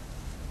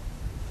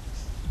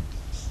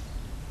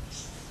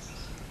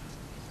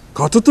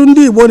 Ka ọtụtụ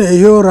ndị Igbo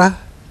na-ehi ụra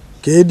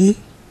ka edi,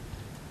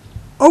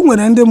 o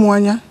nwere ndị mụ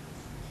anya.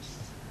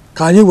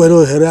 Ka anyị were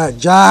ohere a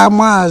jaa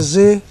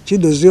Maazị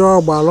Chidozie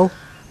Ọgbalụ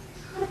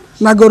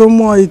nagoro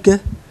mmụọ ike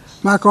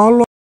maka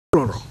ọlụ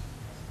lụrụ.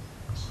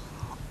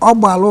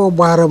 Ọgbalụ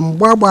gbara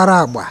mgba gbara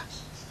agba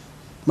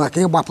maka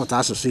ịgbapụta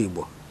asụsụ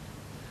Igbo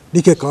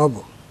dike ka ọ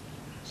bụ.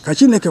 Ka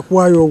Chineke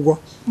kwụọ ya ụgwọ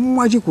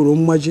mmaji kwuru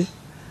mmaji,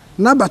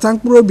 nabata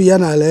mkpụrụ obi ya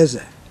n'ala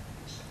eze.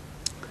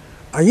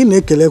 Anyị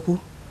na-ekelekwu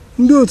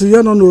ndị otu ya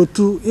nọ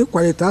n'otu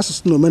ịkwalite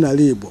asụsụ na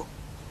omenala Igbo,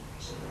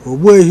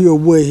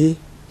 ogbuehi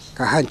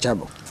ka ha ncha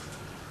bụ.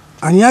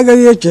 Anyị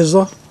agaghị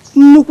echezọ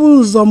nnukwu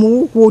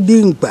nzọmụkwụ dị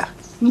mkpa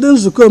ndị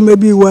nzukọ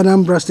omebe iwu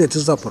Anambra steeti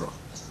zọpụrụ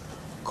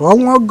ka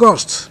ọnwa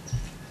Ọgọst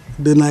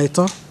dị na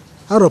 3,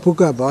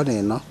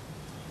 2024,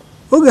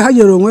 oge ha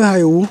nyere onwe ha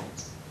iwu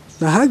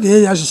na ha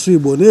ga-eyi asụsụ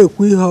Igbo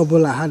na-ekwu ihe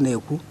ọbụla ha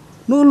na-ekwu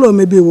n'ụlọ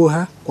omebe iwu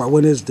ha kwa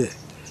Wenesde,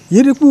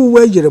 yirikwa uwe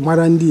ejiri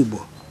mara ndị Igbo.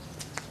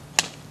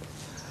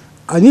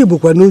 Anyị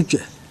bụkwa n'uche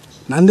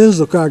na ndị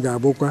nzukọ a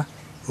ga-abụkwa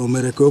o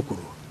mere ka o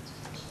kwuru.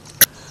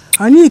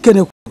 Anyị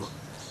kenekwuru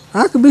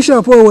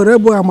Akbishọp Owerri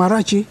bụ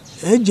Amarachi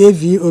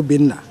Ejiofor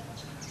Obinna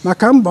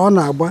maka mbọ ọ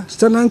na-agba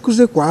site na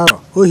nkụzi kwa arọ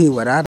o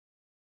hiwere a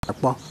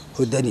na-akpọ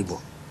Odenigbo.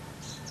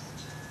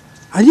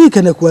 Anyị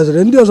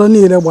kenekwaziri ndị ọzọ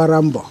niile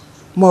gbara mbọ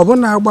ma ọ bụ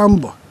na-agba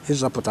mbọ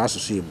ịzọpụta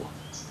asụsụ Igbo.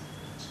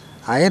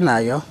 Anyị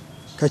na-ayọ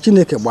ka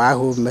Chineke gbaa ha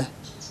ume.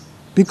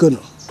 Bikono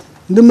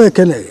ndị m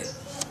ekeneghị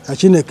ka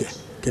Chineke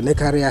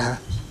kenekarịa ha.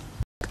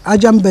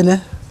 Aja mbene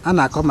a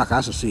na-akọ maka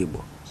asụsụ Igbo.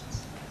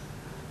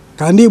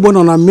 Ka ndị Igbo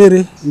nọ na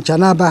mmiri ncha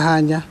na-aba ha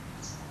anya,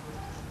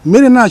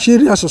 mmiri na-achọ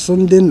iri asụsụ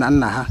ndị nna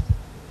nna ha.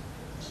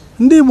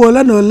 Ndị Igbo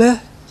ole na ole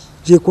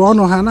jikwa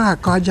ọnụ ha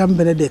na-akọ aja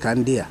mbere dị ka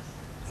ndị a.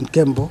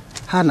 Nke mbụ,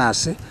 ha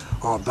na-asị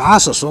ọ bụ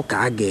asụsụ ka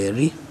a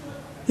ga-eri.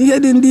 Ihe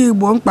dị ndị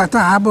Igbo mkpa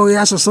taa abụghị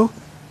asụsụ,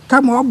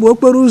 kama ọ bụ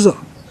okporo ụzọ,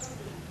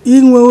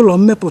 inwe ụlọ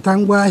mmepụta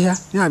ngwaahịa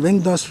ya bụ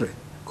indọstrị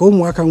ka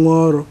ụmụaka nwee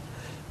ọrụ,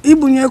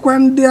 ibunyekwa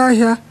ndị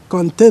ahịa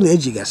kọntena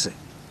ejigasị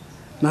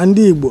na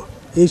ndị Igbo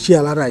echi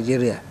ala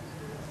Naịjirịa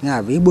ya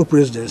bụ Igbo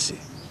presidency.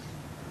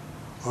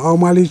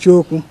 Ọmalịcha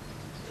okwu.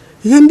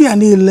 Ihe ndị a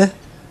niile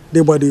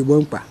dịgbado Igbo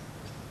mkpa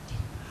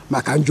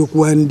maka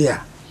njikwa ndị a.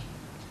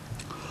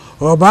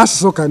 Ọ bụ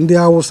asụsụ ka ndị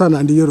Hausa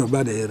na ndị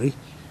Yoruba na-eri.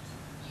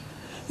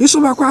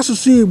 Ịsụbakwa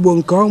asụsụ Igbo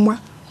nke ọma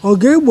ọ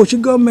ga-egbochi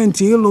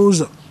gọọmenti ịlụ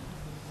ụzọ,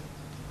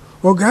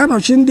 ọ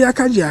ga-anọchi ndị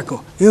aka ji akụ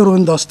ịrụ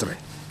indọstrị,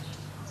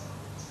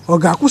 ọ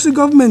ga-akwụsị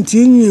gọọmenti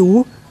inye iwu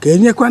ka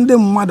enyekwa ndị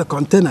mmadụ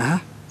kọntena ha.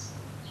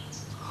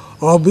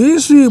 Ọ bụ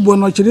ịsụ Igbo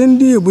nọchiri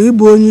ndị Igbo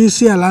ịbụ onye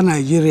isi ala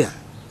Naịjirịa.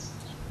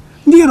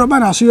 Ndị Yoruba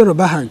na-asụ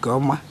Yoruba ha nke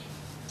ọma,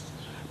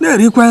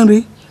 na-erikwa nri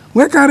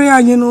nwekarịa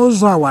anyị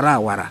n'ụzọ awara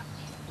awara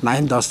na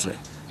indọstrị,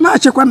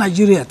 na-achịkwa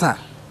Naịjirịa taa.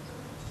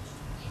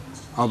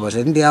 Ọ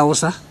bụzi ndị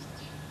Hausa,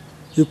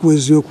 ikwu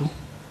eziokwu,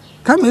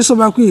 kama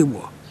ịsụbakwa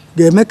Igbo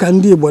ga-eme ka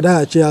ndị Igbo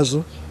daghachi azụ,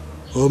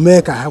 o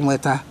mee ka ha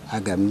nweta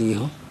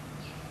agamnihu.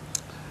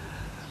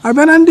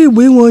 Abịa na ndị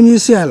Igbo inwe onye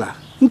isi ala,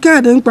 nke a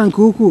dị mkpa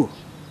nke ukwuu,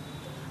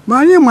 ma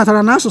anyị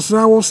matara na asụsụ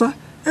Hausa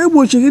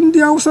egbochighị ndị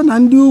Hausa na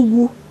ndị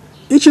ugwu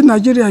ịchị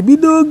Naịjirịa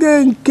bido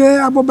oge nke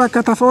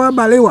Abubakar Tafawa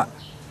Balewa,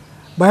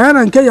 banye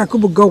na nke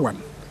Yakubu Gowon,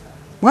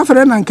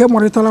 nwafere na nke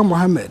Murtala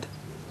Mohammed,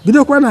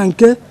 bidokwa na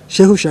nke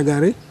Shehu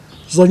Shagari,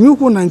 zọnye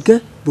ụkwụ na nke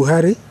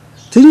Buhari,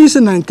 tinye isi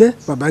na nke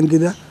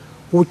Babangida,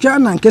 kwụchaa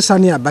na nke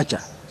Sani Abacha,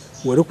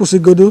 were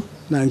kwụsịgodo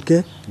na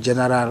nke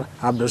General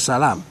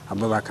Abdulsalam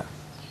Abubakar.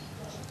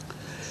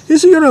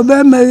 Isi Yoruba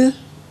emeghị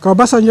ka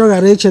Obasanjo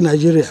ghara ịchị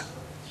Naịjirịa.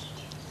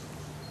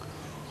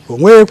 O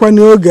nweghịkwa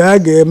n'oge a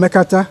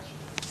ga-emekata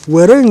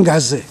were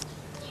ngazi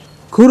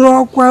kụrụ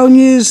ọkwa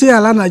onye isi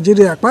ala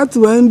Naịjirịa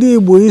kpatuo ndị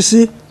Igbo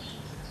isi,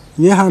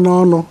 nye ha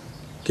n'ọnụ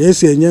ka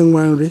esi enye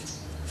nwa nri.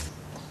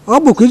 Ọ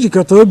bụkwa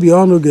ijikọta obi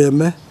ọnụ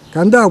ga-eme ka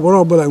ndị agbụrụ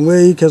ọbụla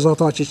nwee ike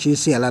zọta ọchịchị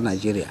isi ala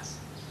Naịjirịa.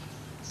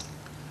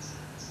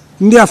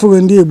 Ndị afụghị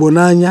ndị Igbo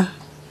n'anya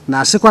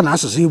na-asịkwa na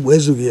asụsụ Igbo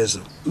ezughị ezu,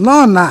 nọ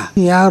na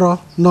ya arọ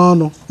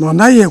n'ọnụ na ọ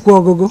naghị ekwe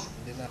ọgụgụ.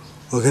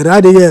 Ohere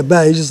adịghị ebe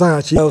a iji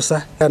zaghachi Hausa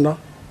ya nọ.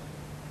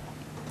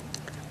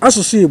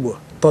 Asụsụ Igbo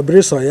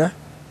tọbiri sọ ya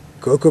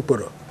ka o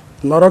koporo,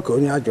 nọrọ ka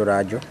onye a jụrụ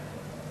ajụ.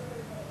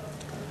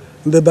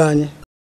 Ndị be anyị,